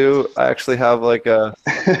going to. I actually have like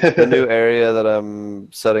the new area that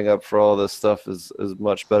I'm setting up for all this stuff is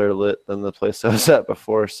much better lit than the place I was at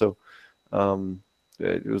before. So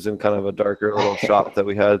it was in kind of a darker little shop that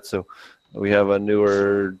we had. So we have a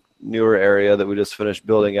newer area that we just finished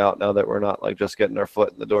building out now that we're not like just getting our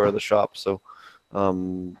foot in the door of the shop. So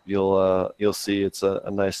you'll see it's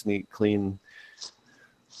a nice, neat, clean,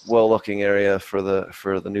 well-looking area for the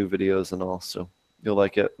new videos and all, so you'll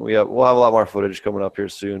like it. We'll have a lot more footage coming up here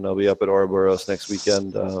soon. I'll be up at Ouroboros next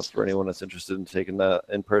weekend for anyone that's interested in taking that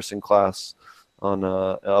in-person class on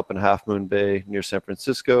up in Half Moon Bay near San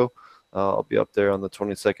Francisco. I'll be up there on the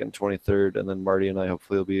 22nd, 23rd, and then Marty and I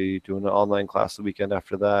hopefully will be doing an online class the weekend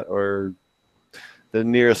after that, or the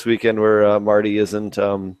nearest weekend where Marty isn't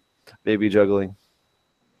baby juggling.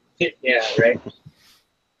 Yeah, right.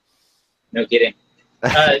 No kidding.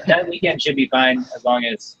 That weekend should be fine as long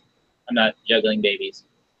as I'm not juggling babies.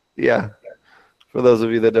 Yeah. For those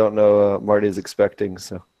of you that don't know, Marty's expecting,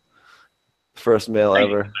 so first male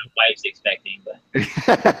ever. My wife's expecting,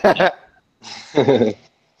 but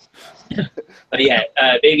but yeah,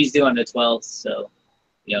 baby's due on the 12th, so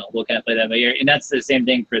we'll kind of play that by ear. And that's the same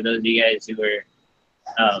thing for those of you guys who were.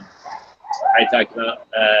 I talked about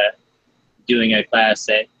doing a class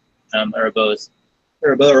at Ouroboros.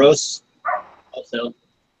 Also,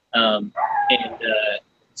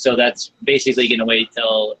 so that's basically going to wait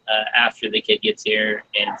till after the kid gets here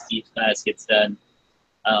and Steve's class gets done,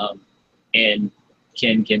 and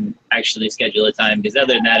can actually schedule a time, because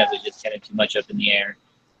other than that it was just kind of too much up in the air.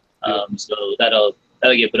 So that'll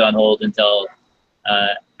get put on hold until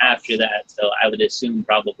after that. So I would assume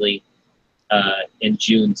probably in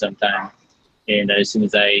June sometime, and as soon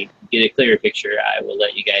as I get a clearer picture, I will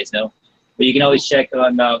let you guys know. But you can always check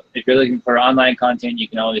on, if you're looking for online content, you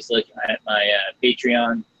can always look at my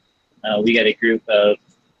Patreon. We got a group of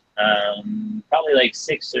probably like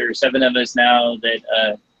 6 or 7 of us now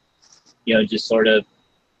that, just sort of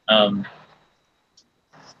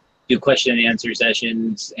do question and answer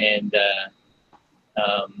sessions. And,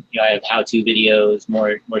 I have how-to videos,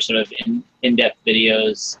 more sort of in-depth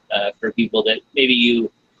videos for people that maybe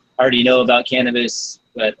you already know about cannabis,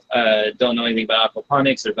 but don't know anything about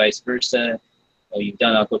aquaponics or vice versa. you've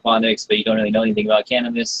done aquaponics, but you don't really know anything about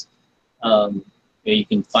cannabis, you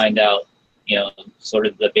can find out, sort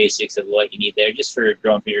of the basics of what you need there just for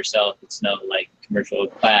growing for yourself. It's no like commercial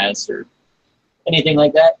class or anything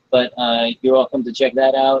like that, but you're welcome to check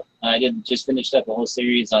that out. I just finished up a whole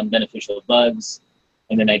series on beneficial bugs,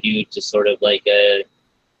 and then I do just sort of like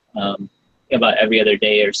about every other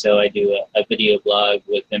day or so, I do a video blog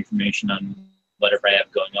with information on whatever I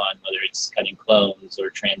have going on, whether it's cutting clones or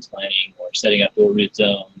transplanting or setting up dual root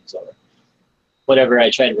zones or whatever. I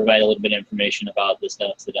try to provide a little bit of information about the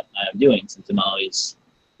stuff that I'm doing, since I'm always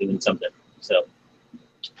doing something. So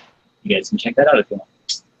you guys can check that out if you want.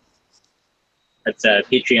 That's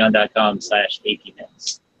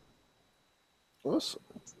patreon.com/apmins. Awesome.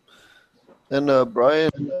 And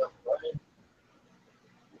Brian.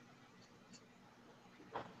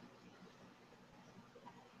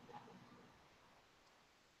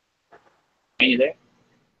 Are you there?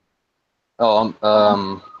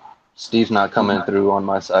 Oh, Steve's not coming through on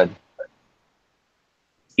my side.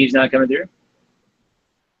 Steve's not coming through?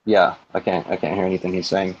 Yeah, I can't hear anything he's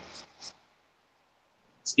saying.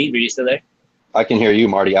 Steve, are you still there? I can hear you,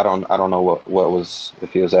 Marty. I don't know what was,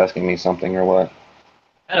 if he was asking me something or what.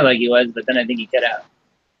 Kind of like he was, but then I think he cut out.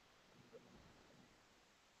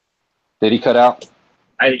 Did he cut out?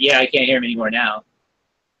 Yeah, I can't hear him anymore now.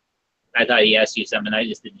 I thought he asked you something. I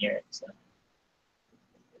just didn't hear it. So.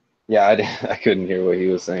 Yeah, I couldn't hear what he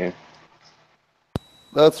was saying.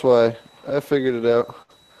 That's why. I figured it out.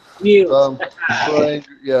 Mute. Brian,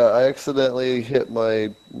 yeah, I accidentally hit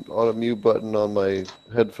my auto mute button on my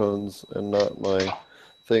headphones and not my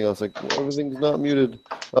thing. I was like, well, everything's not muted.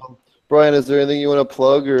 Brian, is there anything you want to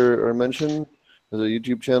plug or mention? Is it a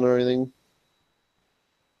YouTube channel or anything?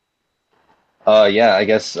 Yeah, I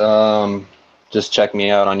guess just check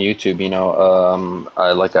me out on YouTube.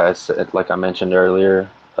 Like I mentioned earlier,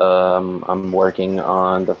 I'm working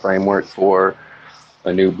on the framework for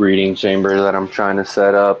a new breeding chamber that I'm trying to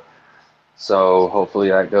set up. So hopefully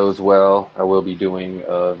that goes well. I will be doing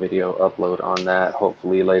a video upload on that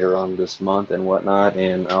hopefully later on this month and whatnot.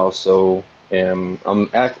 And I also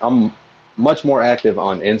I'm much more active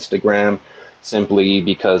on Instagram, simply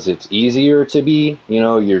because it's easier to be.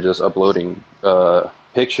 You're just uploading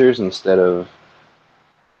pictures instead of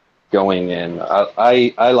going in.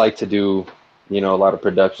 I like to do a lot of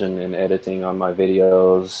production and editing on my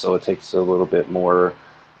videos, so it takes a little bit more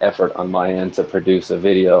effort on my end to produce a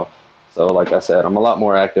video. So like I said, I'm a lot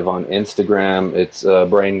more active on Instagram. It's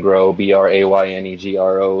BrainGrow,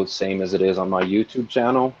 BRAYNEGRO, same as it is on my YouTube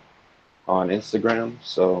channel on Instagram.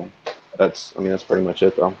 So that's pretty much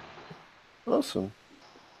it though. Awesome.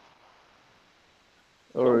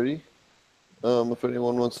 Alrighty. If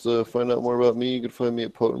anyone wants to find out more about me, you can find me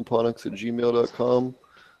at potentponics@gmail.com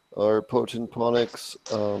or potentponics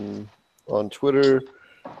on Twitter,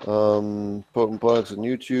 potentponics on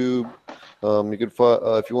YouTube. You can find,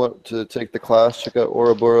 if you want to take the class, check out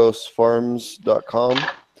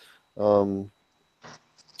ouroborosfarms.com.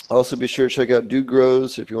 Also, be sure to check out Dude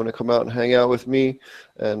Grows if you want to come out and hang out with me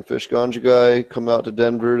and Fish Ganja Guy. Come out to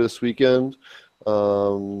Denver this weekend.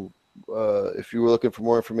 If you were looking for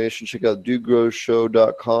more information, check out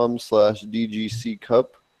dudegrowsshow.com/DGCcup.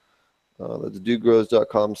 That's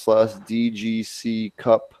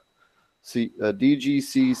dudegrows.com/DGCcup.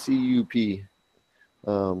 DGCCUP.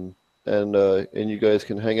 And you guys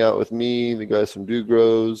can hang out with me, the guys from Dude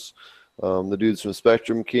Grows, the dudes from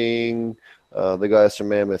Spectrum King, the guys from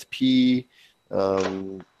Mammoth P,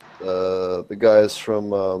 the guys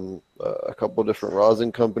from a couple different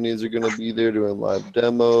rosin companies are going to be there doing live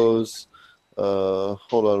demos. Hold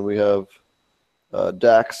on, we have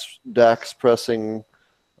Dax Pressing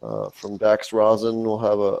from Dax Rosin. We'll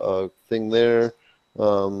have a thing there.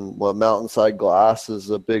 Mountainside Glass is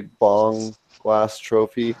a big bong glass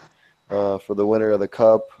trophy for the winner of the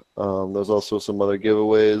cup. There's also some other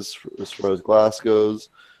giveaways as far as glass goes.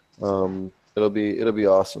 It'll be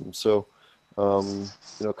awesome. So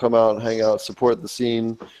come out and hang out, support the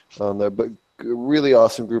scene. They're a really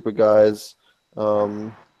awesome group of guys.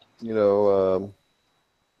 If you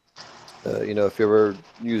ever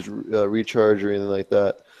use Recharge or anything like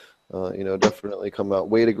that, definitely come out.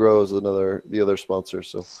 Way to Grow is the other sponsor.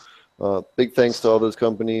 So big thanks to all those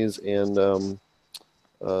companies, and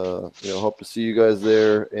hope to see you guys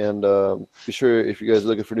there. And be sure, if you guys are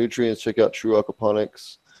looking for nutrients, check out True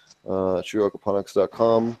Aquaponics,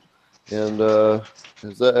 trueaquaponics.com. And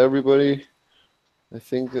is that everybody? I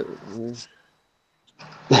think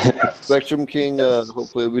Spectrum King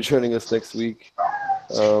hopefully will be joining us next week.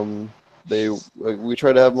 We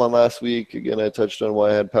tried to have him on last week. Again, I touched on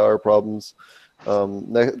why I had power problems,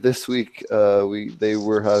 This week they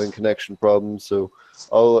were having connection problems, so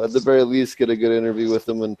I'll at the very least get a good interview with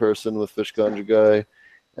them in person with Fish Ganja Guy,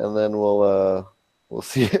 and then we'll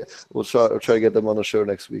see. We'll try to get them on the show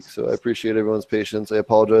next week. So I appreciate everyone's patience. I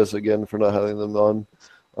apologize again for not having them on,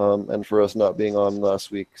 and for us not being on last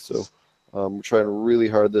week. So we're trying really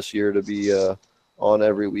hard this year to be on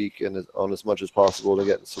every week and on as much as possible to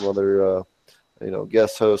get some other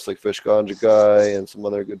guest hosts like Fish Ganja Guy and some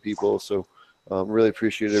other good people. So really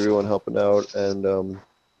appreciate everyone helping out, and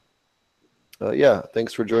yeah,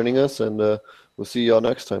 thanks for joining us, and we'll see y'all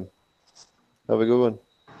next time. Have a good one.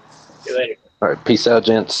 See you later. All right, peace out,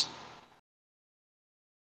 gents.